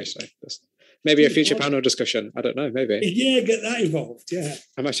 Yeah, actually. Maybe a future panel discussion. I don't know, maybe. Yeah, get that involved, yeah.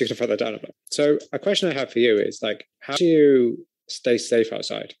 I'm actually going to put that down a bit. So a question I have for you is, like, how do you stay safe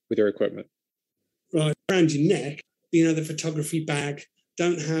outside with your equipment? Right, around your neck, the photography bag,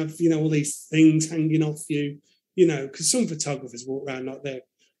 don't have, all these things hanging off you, because some photographers walk around like they're,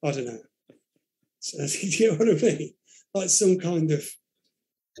 I don't know. So, do you know what I mean? Like some kind of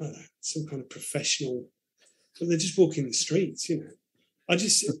professional, but they're just walking the streets, I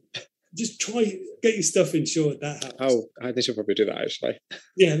just try, get your stuff insured, that helps. Oh, I think you'll probably do that, actually.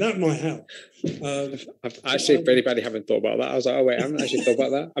 Yeah, that might help. I've actually really badly haven't thought about that. I was like, oh wait, I haven't actually thought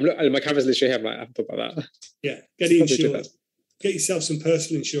about that. My camera's literally here, I haven't thought about that. Yeah, get it insured. Get yourself some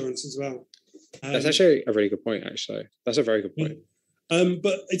personal insurance as well. That's actually a really good point, actually. That's a very good point.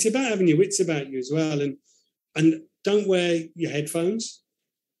 But it's about having your wits about you as well, and don't wear your headphones.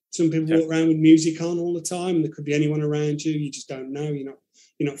 Some people walk around with music on all the time, and there could be anyone around you. You just don't know. You're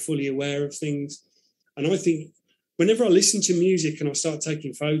not fully aware of things. And I think whenever I listen to music and I start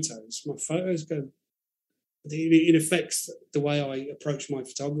taking photos, my photos go. It affects the way I approach my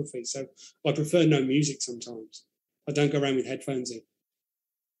photography. So I prefer no music sometimes. I don't go around with headphones in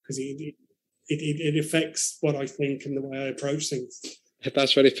because it affects what I think and the way I approach things.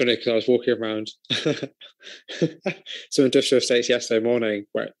 That's really funny because I was walking around some industrial estates yesterday morning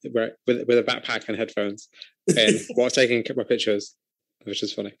with a backpack and headphones while taking my pictures, which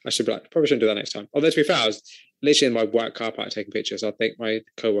is funny. I should be probably shouldn't do that next time. Although to be fair, I was literally in my work car park taking pictures. I think my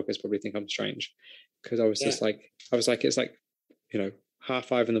co-workers probably think I'm strange because I was just like, it's like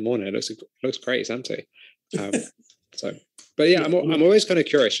 5:30 in the morning. It looks great. It's empty. But yeah, I'm always kind of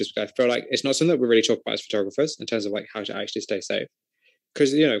curious just because I feel like it's not something that we really talk about as photographers in terms of like how to actually stay safe.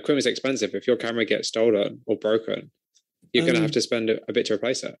 Because, equipment's expensive. If your camera gets stolen or broken, you're going to have to spend a bit to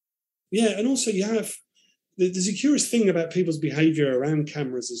replace it. Yeah, and also there's a curious thing about people's behaviour around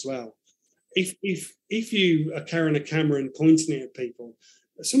cameras as well. If you are carrying a camera and pointing it at people,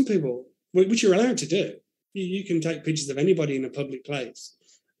 some people, which you're allowed to do, you can take pictures of anybody in a public place,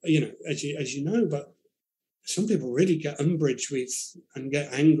 as you know, but some people really get umbrage with and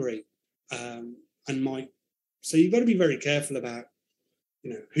get angry and might. So you've got to be very careful about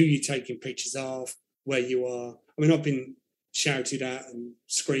who you're taking pictures of, where you are. I mean, I've been shouted at and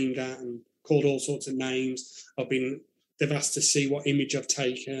screamed at and called all sorts of names. They've asked to see what image I've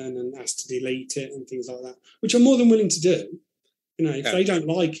taken and asked to delete it and things like that, which I'm more than willing to do. If they don't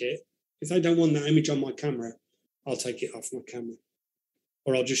like it, if they don't want that image on my camera, I'll take it off my camera,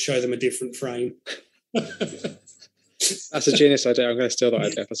 or I'll just show them a different frame. That's a genius idea. I'm going to steal that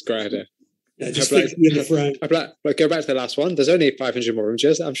idea. That's a great idea. Yeah, just fix me in the frame. But go back to the last one. There's only 500 more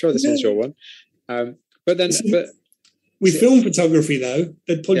images. I'm sure this one's your one. With film photography, though,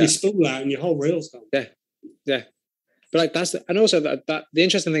 they'd pull your spool out and your whole reel's gone. Yeah. But and also that the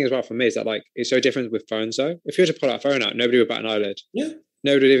interesting thing as well for me is that it's so different with phones. Though, if you were to pull out a phone out, nobody would bat an eyelid. Yeah.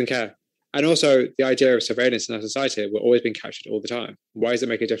 Nobody would even care. And also the idea of surveillance in our society, we're always being captured all the time. Why does it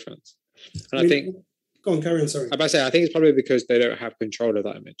make a difference? And I think. Go on, carry on. Sorry. I think it's probably because they don't have control of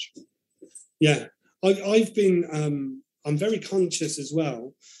that image. Yeah, I've been. I'm very conscious as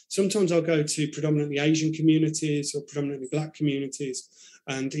well. Sometimes I'll go to predominantly Asian communities or predominantly Black communities,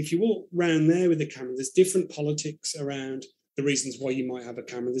 and if you walk around there with a camera, there's different politics around the reasons why you might have a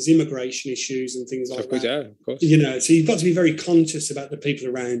camera. There's immigration issues and things like that. Yeah, of course. So you've got to be very conscious about the people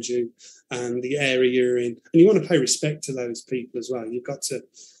around you and the area you're in, and you want to pay respect to those people as well. You've got to,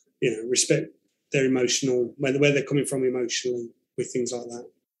 respect their emotional, where they're coming from emotionally with things like that.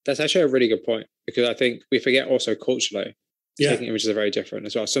 That's actually a really good point, because I think we forget also culturally, taking images are very different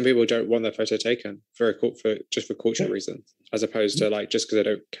as well. Some people don't want their photo taken for cultural reasons, as opposed to just because they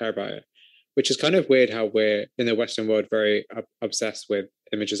don't care about it, which is kind of weird how we're in the Western world very obsessed with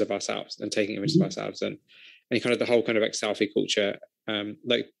images of ourselves and taking images of ourselves and kind of the whole kind of selfie culture.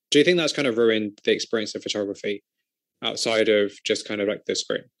 Do you think that's kind of ruined the experience of photography outside of just kind of the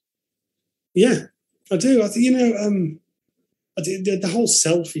screen? Yeah, I do. I think, the whole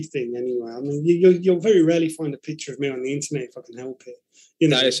selfie thing anyway. I mean, you'll very rarely find a picture of me on the internet if I can help it.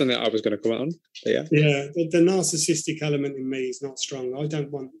 That is something I was going to comment on. But yeah. Yeah, the narcissistic element in me is not strong. I don't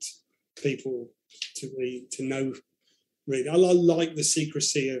want people to know, really. I like the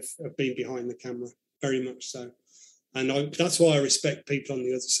secrecy of being behind the camera. very much so. And that's why I respect people on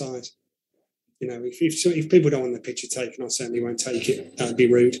the other side. You know, if people don't want their picture taken, I certainly won't take it. That'd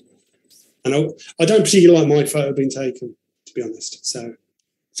be rude. And I don't particularly like my photo being taken, to be honest. So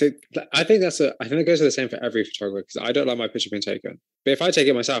I think that goes to the same for every photographer, because I don't like my picture being taken. But if I take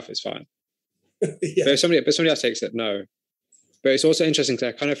it myself, it's fine. yeah. But if somebody else takes it, no. But it's also interesting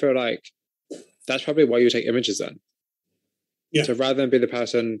because I kind of feel like that's probably why you take images then. Yeah. So rather than be the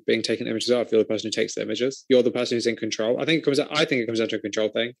person being taken images of, you're the person who takes the images. You're the person who's in control. I think it comes down to a control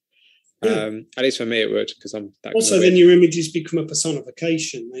thing. Yeah. At least for me, it would, because I'm that. Also, then your images become a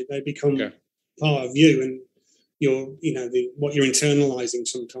personification. They become part of you, and what you're internalizing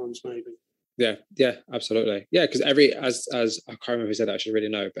sometimes, maybe. Yeah, absolutely. Yeah, because as I can't remember who said that, I should really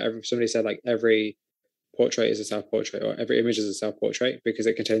know, but somebody said like every portrait is a self-portrait, or every image is a self-portrait, because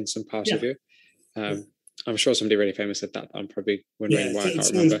it contains some parts of you. I'm sure somebody really famous said that. I'm probably wondering why I can't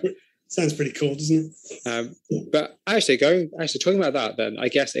remember. Sounds pretty cool, doesn't it? But actually talking about that, then I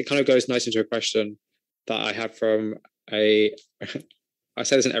guess it kind of goes nice into a question that I had from I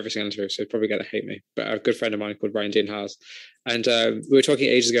say this in every single interview, so you're probably going to hate me, but a good friend of mine called Ryan Dean House. And we were talking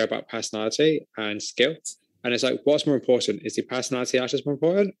ages ago about personality and skill. And it's like, what's more important? Is the personality artist more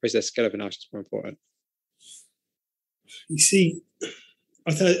important, or is the skill of an artist more important? You see,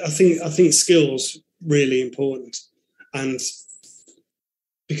 I think skills really important. And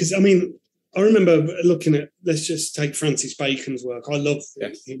because, I mean, I remember looking at, let's just take Francis Bacon's work. I love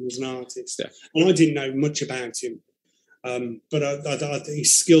him as an artist. Yeah. And I didn't know much about him. But I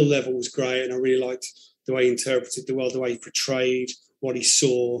his skill level was great, and I really liked the way he interpreted the world, the way he portrayed what he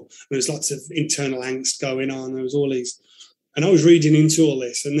saw. There was lots of internal angst going on. There was all these, and I was reading into all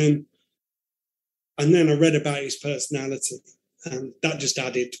this, and then I read about his personality, and that just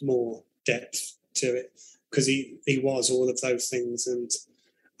added more depth to it, because he was all of those things, and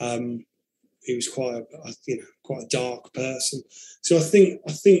he was quite a dark person. So I think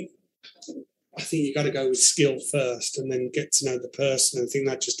you got to go with skill first, and then get to know the person. I think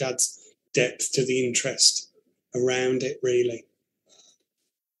that just adds depth to the interest around it, really.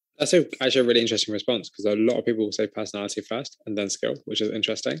 That's actually a really interesting response, because a lot of people will say personality first and then skill, which is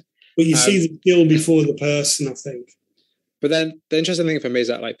interesting. But you see the skill before the person, I think. But then the interesting thing for me is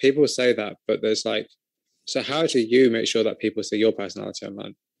that, like, people say that, but there's like, so how do you make sure that people see your personality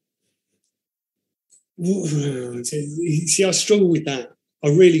online? See, I struggle with that. I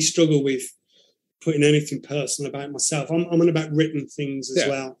really struggle with putting anything personal about myself. I'm on about written things as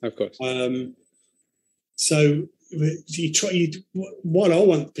well. Of course. So what I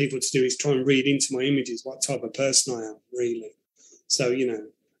want people to do is try and read into my images what type of person I am, really. So,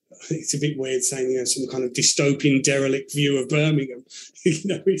 it's a bit weird saying, some kind of dystopian derelict view of Birmingham. I don't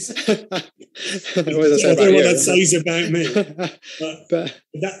know what that says about me.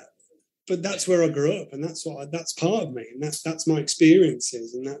 But that's where I grew up, and that's part of me, and that's my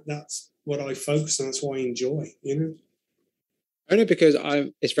experiences, and that's what I focus on. That's what I enjoy, Only because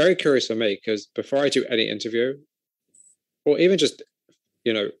it's very curious for me, because before I do any interview, or even just,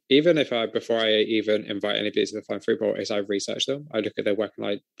 before I even invite anybody to the Flying Free Ball, is I research them. I look at their work and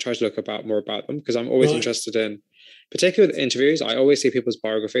I try to look more about them, because I'm always interested in, particularly with interviews, I always see people's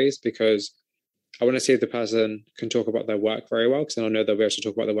biographies, because I want to see if the person can talk about their work very well, because then I know they'll be able to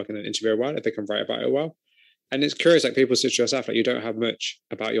talk about their work in an interview well, if they can write about it well. And it's curious, like, people such as yourself, like, you don't have much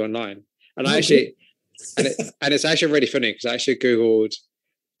about you online. And I actually, and it's actually really funny, because I actually Googled,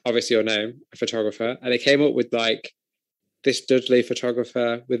 obviously, your name, a photographer, and it came up with like this Dudley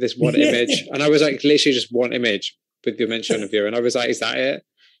photographer with this one image. And I was like, literally just one image with your mention of you. And I was like, is that it?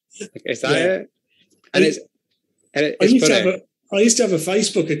 Like, is that it? And it's funny. I used to have a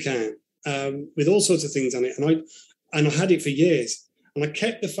Facebook account with all sorts of things on it. And I had it for years. And I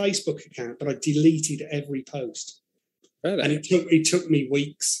kept the Facebook account, but I deleted every post. Really? And it took me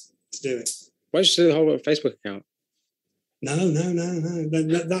weeks to do it. Why did you do the whole Facebook account? No.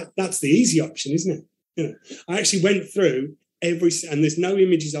 That's the easy option, isn't it? I actually went through and there's no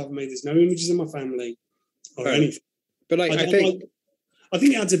images of me. There's no images of my family or anything. But like, I think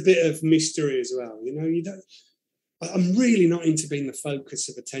it adds a bit of mystery as well. I'm really not into being the focus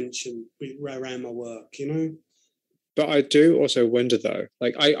of attention around my work. But I do also wonder, though,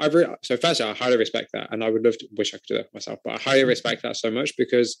 like so firstly, I highly respect that, and I would wish I could do that myself, but I highly respect that so much,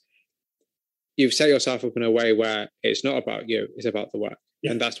 because you've set yourself up in a way where it's not about you, it's about the work.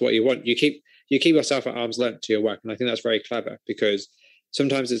 Yeah. And that's what you want. You keep yourself at arm's length to your work. And I think that's very clever, because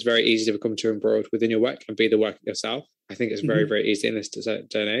sometimes it's very easy to become too embroiled within your work and be the work yourself. I think it's very, very easy in this day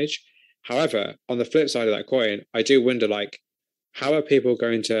and age. However, on the flip side of that coin, I do wonder, like, how are people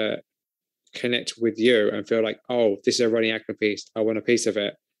going to connect with you and feel like, oh, this is a Ronnie Ackling piece, I want a piece of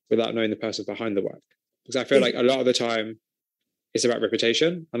it? without knowing the person behind the work. Because I feel like a lot of the time it's about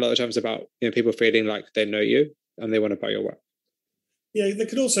reputation. A lot of the time it's about, you know, people feeling like they know you and they want to buy your work. Yeah, they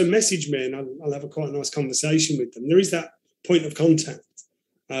could also message me and I'll have a quite nice conversation with them. There is that point of contact.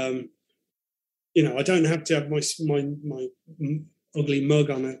 You know, I don't have to have my ugly mug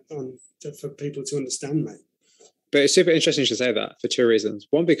on for people to understand me. But it's super interesting you should say that for two reasons.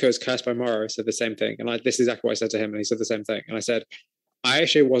 One, because Cursed by Morrow said the same thing. And this is exactly what I said to him. And he said the same thing. And I said, I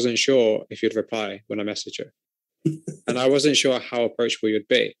actually wasn't sure if you'd reply when I messaged you. And I wasn't sure how approachable you'd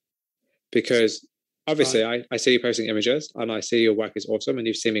be. Because obviously I see you posting images and I see your work is awesome. And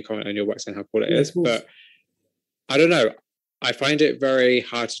you've seen me comment on your work saying how cool it is. But I don't know. I find it very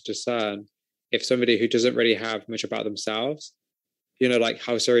hard to discern if somebody who doesn't really have much about themselves, you know, like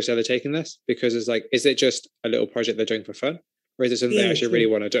how serious are they taking this? Because it's like, is it just a little project they're doing for fun? Or is it something they actually really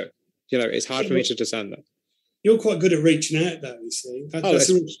want to do? You know, it's hard for me to discern that. You're quite good at reaching out, though, you see. That's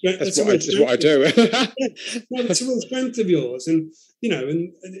what I do. No, it's a real strength of yours. And, you know,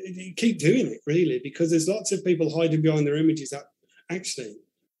 and you keep doing it, really, because there's lots of people hiding behind their images that actually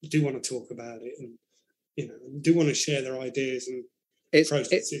do want to talk about it and, you know, do want to share their ideas and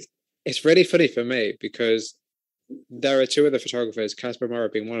processes. It's really funny for me because there are two other photographers, Casper Morrow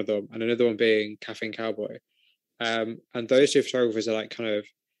being one of them, and another one being Caffeine Cowboy. And those two photographers are like kind of,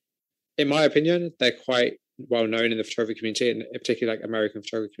 in my opinion, they're quite well known in the photography community, and particularly like American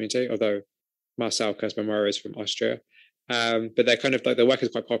photography community, although Marcel Casper Morrow is from Austria. But they're kind of like, their work is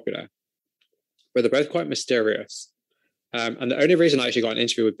quite popular. But they're both quite mysterious. And the only reason I actually got an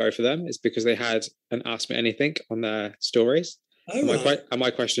interview with both of them is because they had an Ask Me Anything on their stories. And my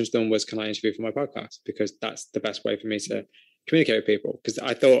question to them was, can I interview for my podcast? Because that's the best way for me to communicate with people. Because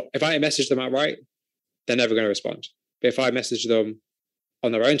I thought if I message them outright, they're never going to respond. But if I message them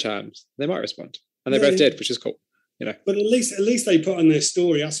on their own terms, they might respond. And they both did, which is cool. You know. But at least they put on their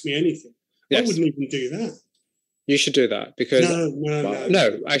story, Ask Me Anything. Yes. I wouldn't even do that. You should do that because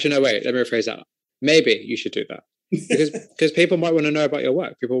no. Actually, no. Wait. Let me rephrase that. Maybe you should do that because people might want to know about your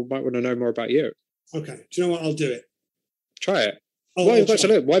work. People might want to know more about you. Okay. Do you know what? I'll do it. Try it. What have you got to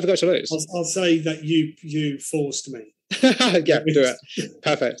lose? What have you got to lose? I'll say that you forced me. Yeah, do it.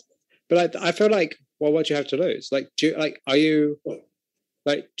 Perfect. But I feel like, well, what do you have to lose? Like, do you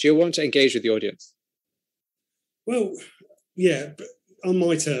want to engage with the audience? Well, yeah, but on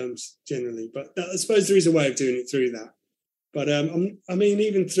my terms generally. But I suppose there is a way of doing it through that. But I mean,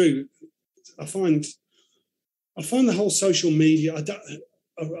 even through, I find the whole social media.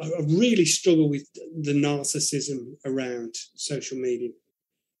 I really struggle with the narcissism around social media.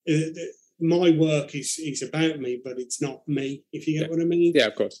 My work is about me, but it's not me, if you get what I mean. Yeah,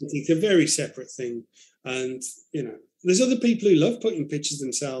 of course. It's a very separate thing. And, you know, there's other people who love putting pictures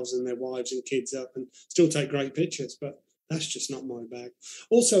themselves and their wives and kids up and still take great pictures, but that's just not my bag.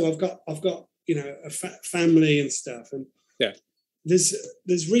 Also, I've got you know, a family and stuff. And there's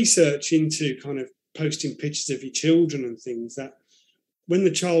research into kind of posting pictures of your children and things that, when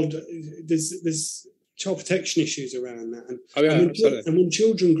the child, there's child protection issues around that, and when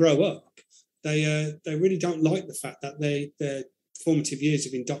children grow up, they really don't like the fact that their formative years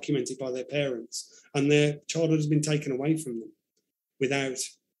have been documented by their parents, and their childhood has been taken away from them without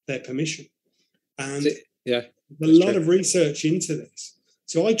their permission. And there's a lot of research into this.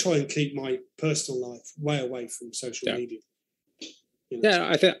 So I try and keep my personal life way away from social media. You know? Yeah,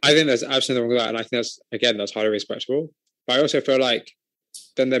 I think there's absolutely wrong with that, and I think that's highly respectable. But I also feel like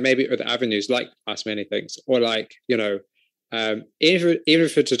then there may be other avenues like Ask Me Anything, or like, you know, even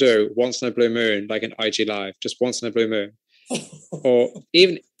if it's to do once in a blue moon, like an IG live, just once in a blue moon, or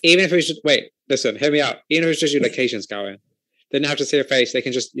even if it's just, wait, listen, hear me out. Even if it's just your location scouting, they don't have to see your face. You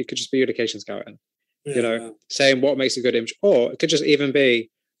could just be your location scouting, you know, saying what makes a good image, or it could just even be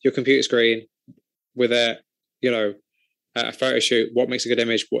your computer screen with a, you know, a photo shoot. What makes a good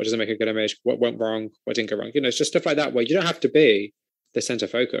image? What doesn't make a good image? What went wrong? What didn't go wrong? You know, it's just stuff like that where you don't have to be the center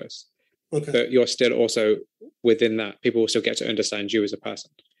focus, but you're still also within that. People will still get to understand you as a person.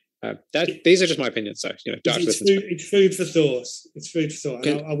 These are just my opinions, so you know, it's food for thought. It's food for thought.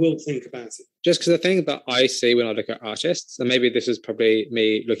 I will think about it. Just because the thing that I see when I look at artists, and maybe this is probably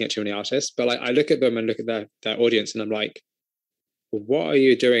me looking at too many artists, but like I look at them and look at their audience, and I'm like, what are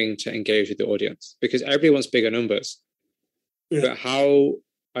you doing to engage with the audience? Because everybody wants bigger numbers, but how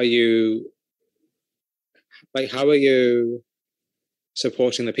are you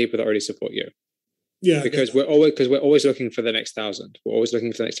supporting the people that already support you? Yeah, because we're always looking for the next 1,000. We're always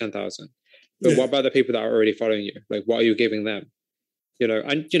looking for the next 10,000. But what about the people that are already following you? Like, what are you giving them? You know,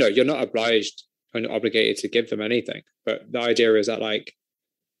 and you know, you're not obliged and obligated to give them anything. But the idea is that like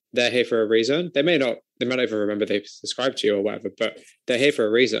they're here for a reason. They may not they might not even remember they subscribed to you or whatever, but they're here for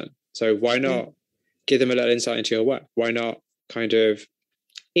a reason. So why not give them a little insight into your work? Why not kind of,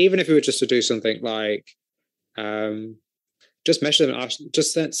 even if it were just to do something like, just message them and ask,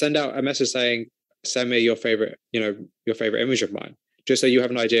 just send out a message saying, send me your favorite image of mine, just so you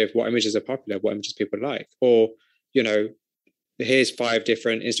have an idea of what images are popular, what images people like, or, here's 5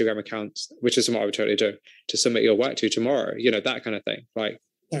 different Instagram accounts, which is what I would totally do, to submit your work to tomorrow, that kind of thing, like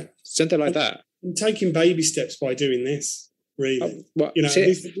something like that. I'm taking baby steps by doing this, really. This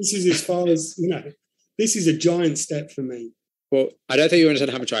is as far as, this is a giant step for me. Well, I don't think you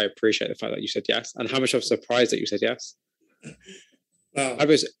understand how much I appreciate the fact that you said yes, and how much I'm surprised that you said yes. Wow. I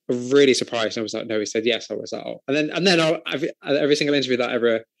was really surprised. I was like, no, he said yes. I was like, oh. And then every single interview that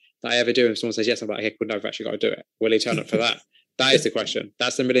I ever do, and someone says yes, I'm like, okay, cool, no, I've actually got to do it. Will he turn up for that? That is the question.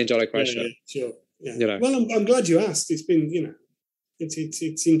 That's the $1 million question. Yeah, sure. Yeah. Well, I'm glad you asked. It's been,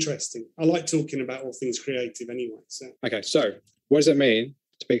 it's interesting. I like talking about all things creative anyway. So okay, so what does it mean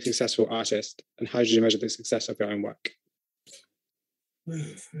to be a successful artist, and how do you measure the success of your own work?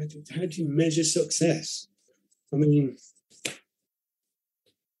 How do you measure success? I mean,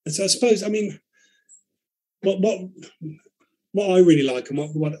 so I suppose, what I really like, and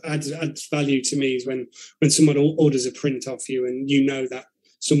what adds value to me, is when someone orders a print off you, and that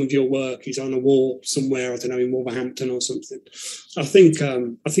some of your work is on a wall somewhere, I don't know, in Wolverhampton or something. I think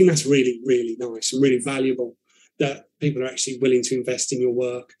that's really, really nice and really valuable, that people are actually willing to invest in your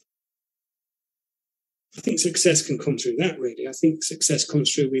work. I think success can come through that, really. I think success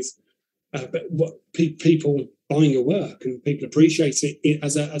comes through with people buying your work, and people appreciating it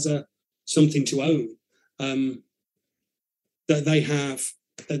as a something to own. That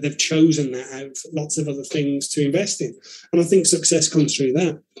they've chosen that out of lots of other things to invest in. And I think success comes through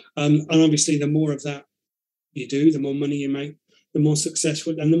that. And obviously, the more of that you do, the more money you make, the more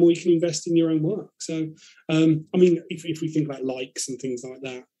successful, and the more you can invest in your own work. So, if we think about likes and things like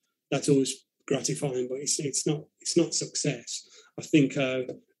that, that's always gratifying, but it's not success. I think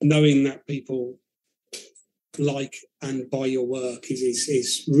knowing that people like and buy your work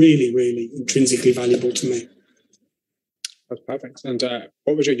is really, really intrinsically valuable to me. That's perfect. And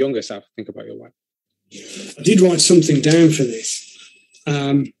what would your younger self think about your work? I did write something down for this.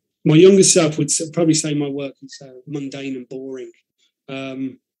 My younger self would probably say my work is mundane and boring.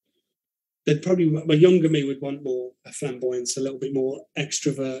 My younger me would want more flamboyance, a little bit more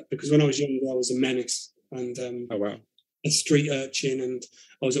extrovert, because when I was younger, I was a menace and a street urchin, and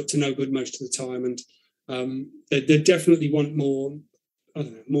I was up to no good most of the time. And they definitely want more, I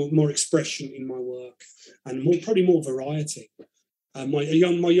don't know, more expression in my work, and probably more variety. My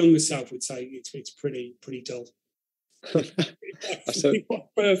younger self would say it's pretty dull.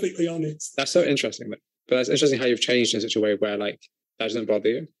 Perfectly honest. That's so interesting. But that's interesting how you've changed in such a way where that doesn't bother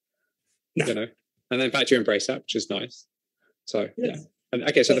you. No. And then in fact you embrace that, which is nice. So yeah. And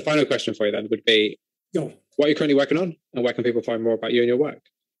okay, so the final question for you then would be, what are you currently working on, and where can people find more about you and your work?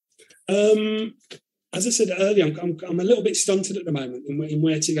 As I said earlier, I'm a little bit stunted at the moment in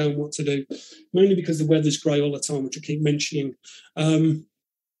where to go and what to do, mainly because the weather's grey all the time, which I keep mentioning. I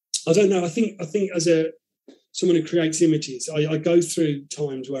don't know. I think as someone who creates images, I go through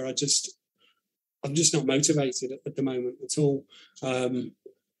times where I'm just not motivated at the moment at all.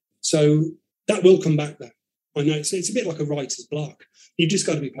 So that will come back though. I know it's a bit like a writer's block. You've just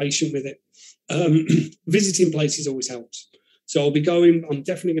got to be patient with it. Visiting places always helps. So I'm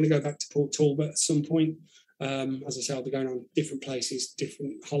definitely going to go back to Port Talbot at some point. As I say, I'll be going on different places,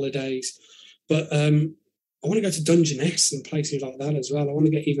 different holidays. But I want to go to Dungeness and places like that as well. I want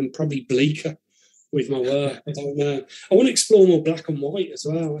to get even probably bleaker with my work. I don't know. I want to explore more black and white as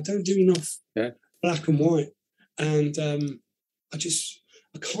well. I don't do enough black and white. And I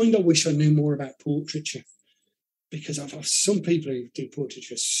kind of wish I knew more about portraiture, because I've some people who do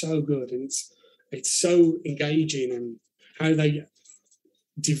portraiture so good, and it's so engaging, and how they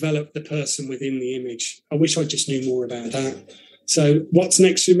develop the person within the image. I wish I just knew more about that. So what's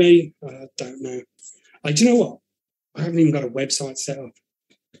next for me? I don't know. Do you know what? I haven't even got a website set up.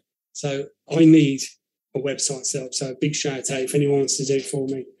 So I need a website set up. So big shout out if anyone wants to do it for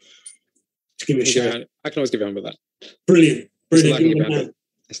me. Just give me a shout. I can always give you a hand with that. Brilliant.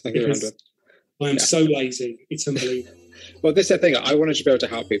 I am so lazy. It's unbelievable. Well, this is the thing. I wanted to be able to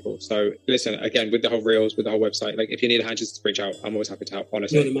help people. So listen, again, with the whole reels, with the whole website, if you need a hand, just reach out. I'm always happy to help,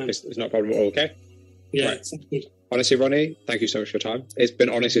 honestly. It's not a problem at all, okay? Yeah, right. Sounds good. Honestly, Ronnie, thank you so much for your time. It's been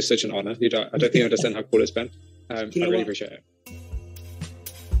honestly such an honour. I don't think you understand how cool it's been. I really appreciate it.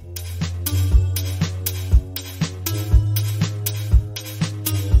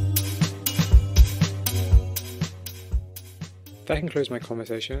 That concludes my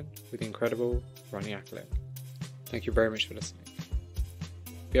conversation with the incredible Ronnie Ackling. Thank you very much for listening.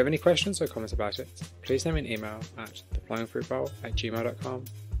 If you have any questions or comments about it, please send me an email at theflyingfruitbowl@gmail.com.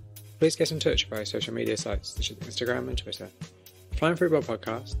 Please get in touch via social media sites such as Instagram and Twitter. The Flying Fruit Bowl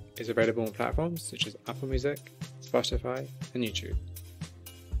podcast is available on platforms such as Apple Music, Spotify, and YouTube.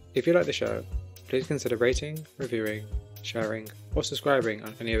 If you like the show, please consider rating, reviewing, sharing, or subscribing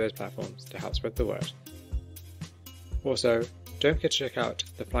on any of those platforms to help spread the word. Also, don't forget to check out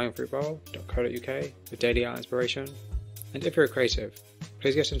theflyingfruitbowl.co.uk for daily art inspiration, and if you're a creative,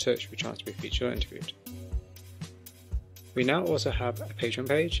 please get in touch for a chance to be featured or interviewed. We now also have a Patreon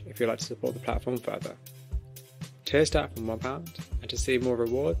page if you'd like to support the platform further. Tiers start from £1, and to see more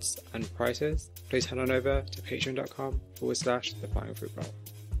rewards and prices, please head on over to patreon.com/theflyingfruitbowl.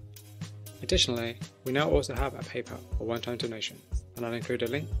 Additionally, we now also have a PayPal for one-time donations, and I'll include a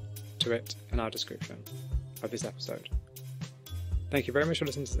link to it in our description of this episode. Thank you very much for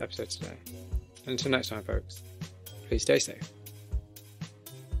listening to this episode today, and until next time folks, please stay safe.